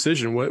make that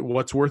decision,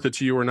 what's worth it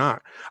to you or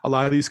not. A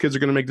lot of these kids are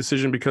going to make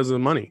decisions because of the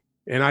money.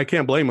 And I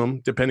can't blame them,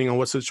 depending on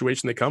what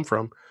situation they come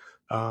from.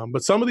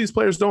 But some of these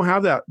players don't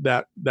have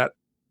that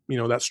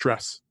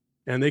stress,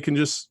 and they can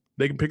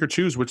pick or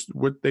choose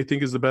what they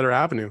think is the better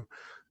avenue.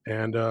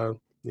 And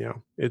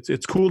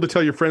it's cool to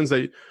tell your friends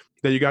that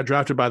you got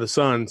drafted by the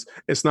Suns.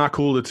 It's not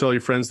cool to tell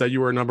your friends that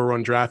you were a number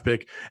 1 draft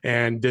pick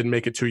and didn't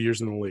make it 2 years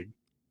in the league.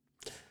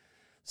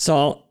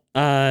 Saul,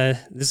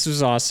 this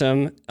was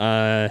awesome.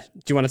 Do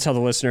you want to tell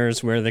the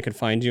listeners where they could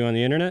find you on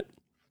the internet?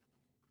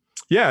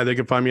 Yeah, they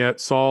can find me at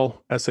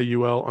Saul,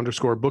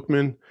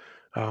 SAUL_Bookman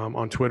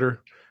on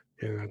Twitter.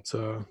 And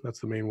that's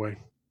the main way.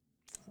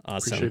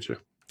 Awesome. Appreciate you.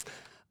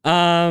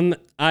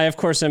 I, of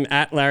course, am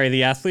at Larry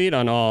the Athlete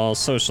on all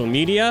social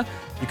media.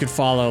 You can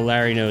follow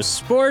Larry Knows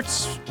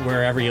Sports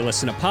wherever you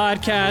listen to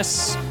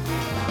podcasts.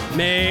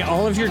 May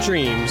all of your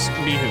dreams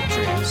be hoop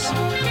dreams.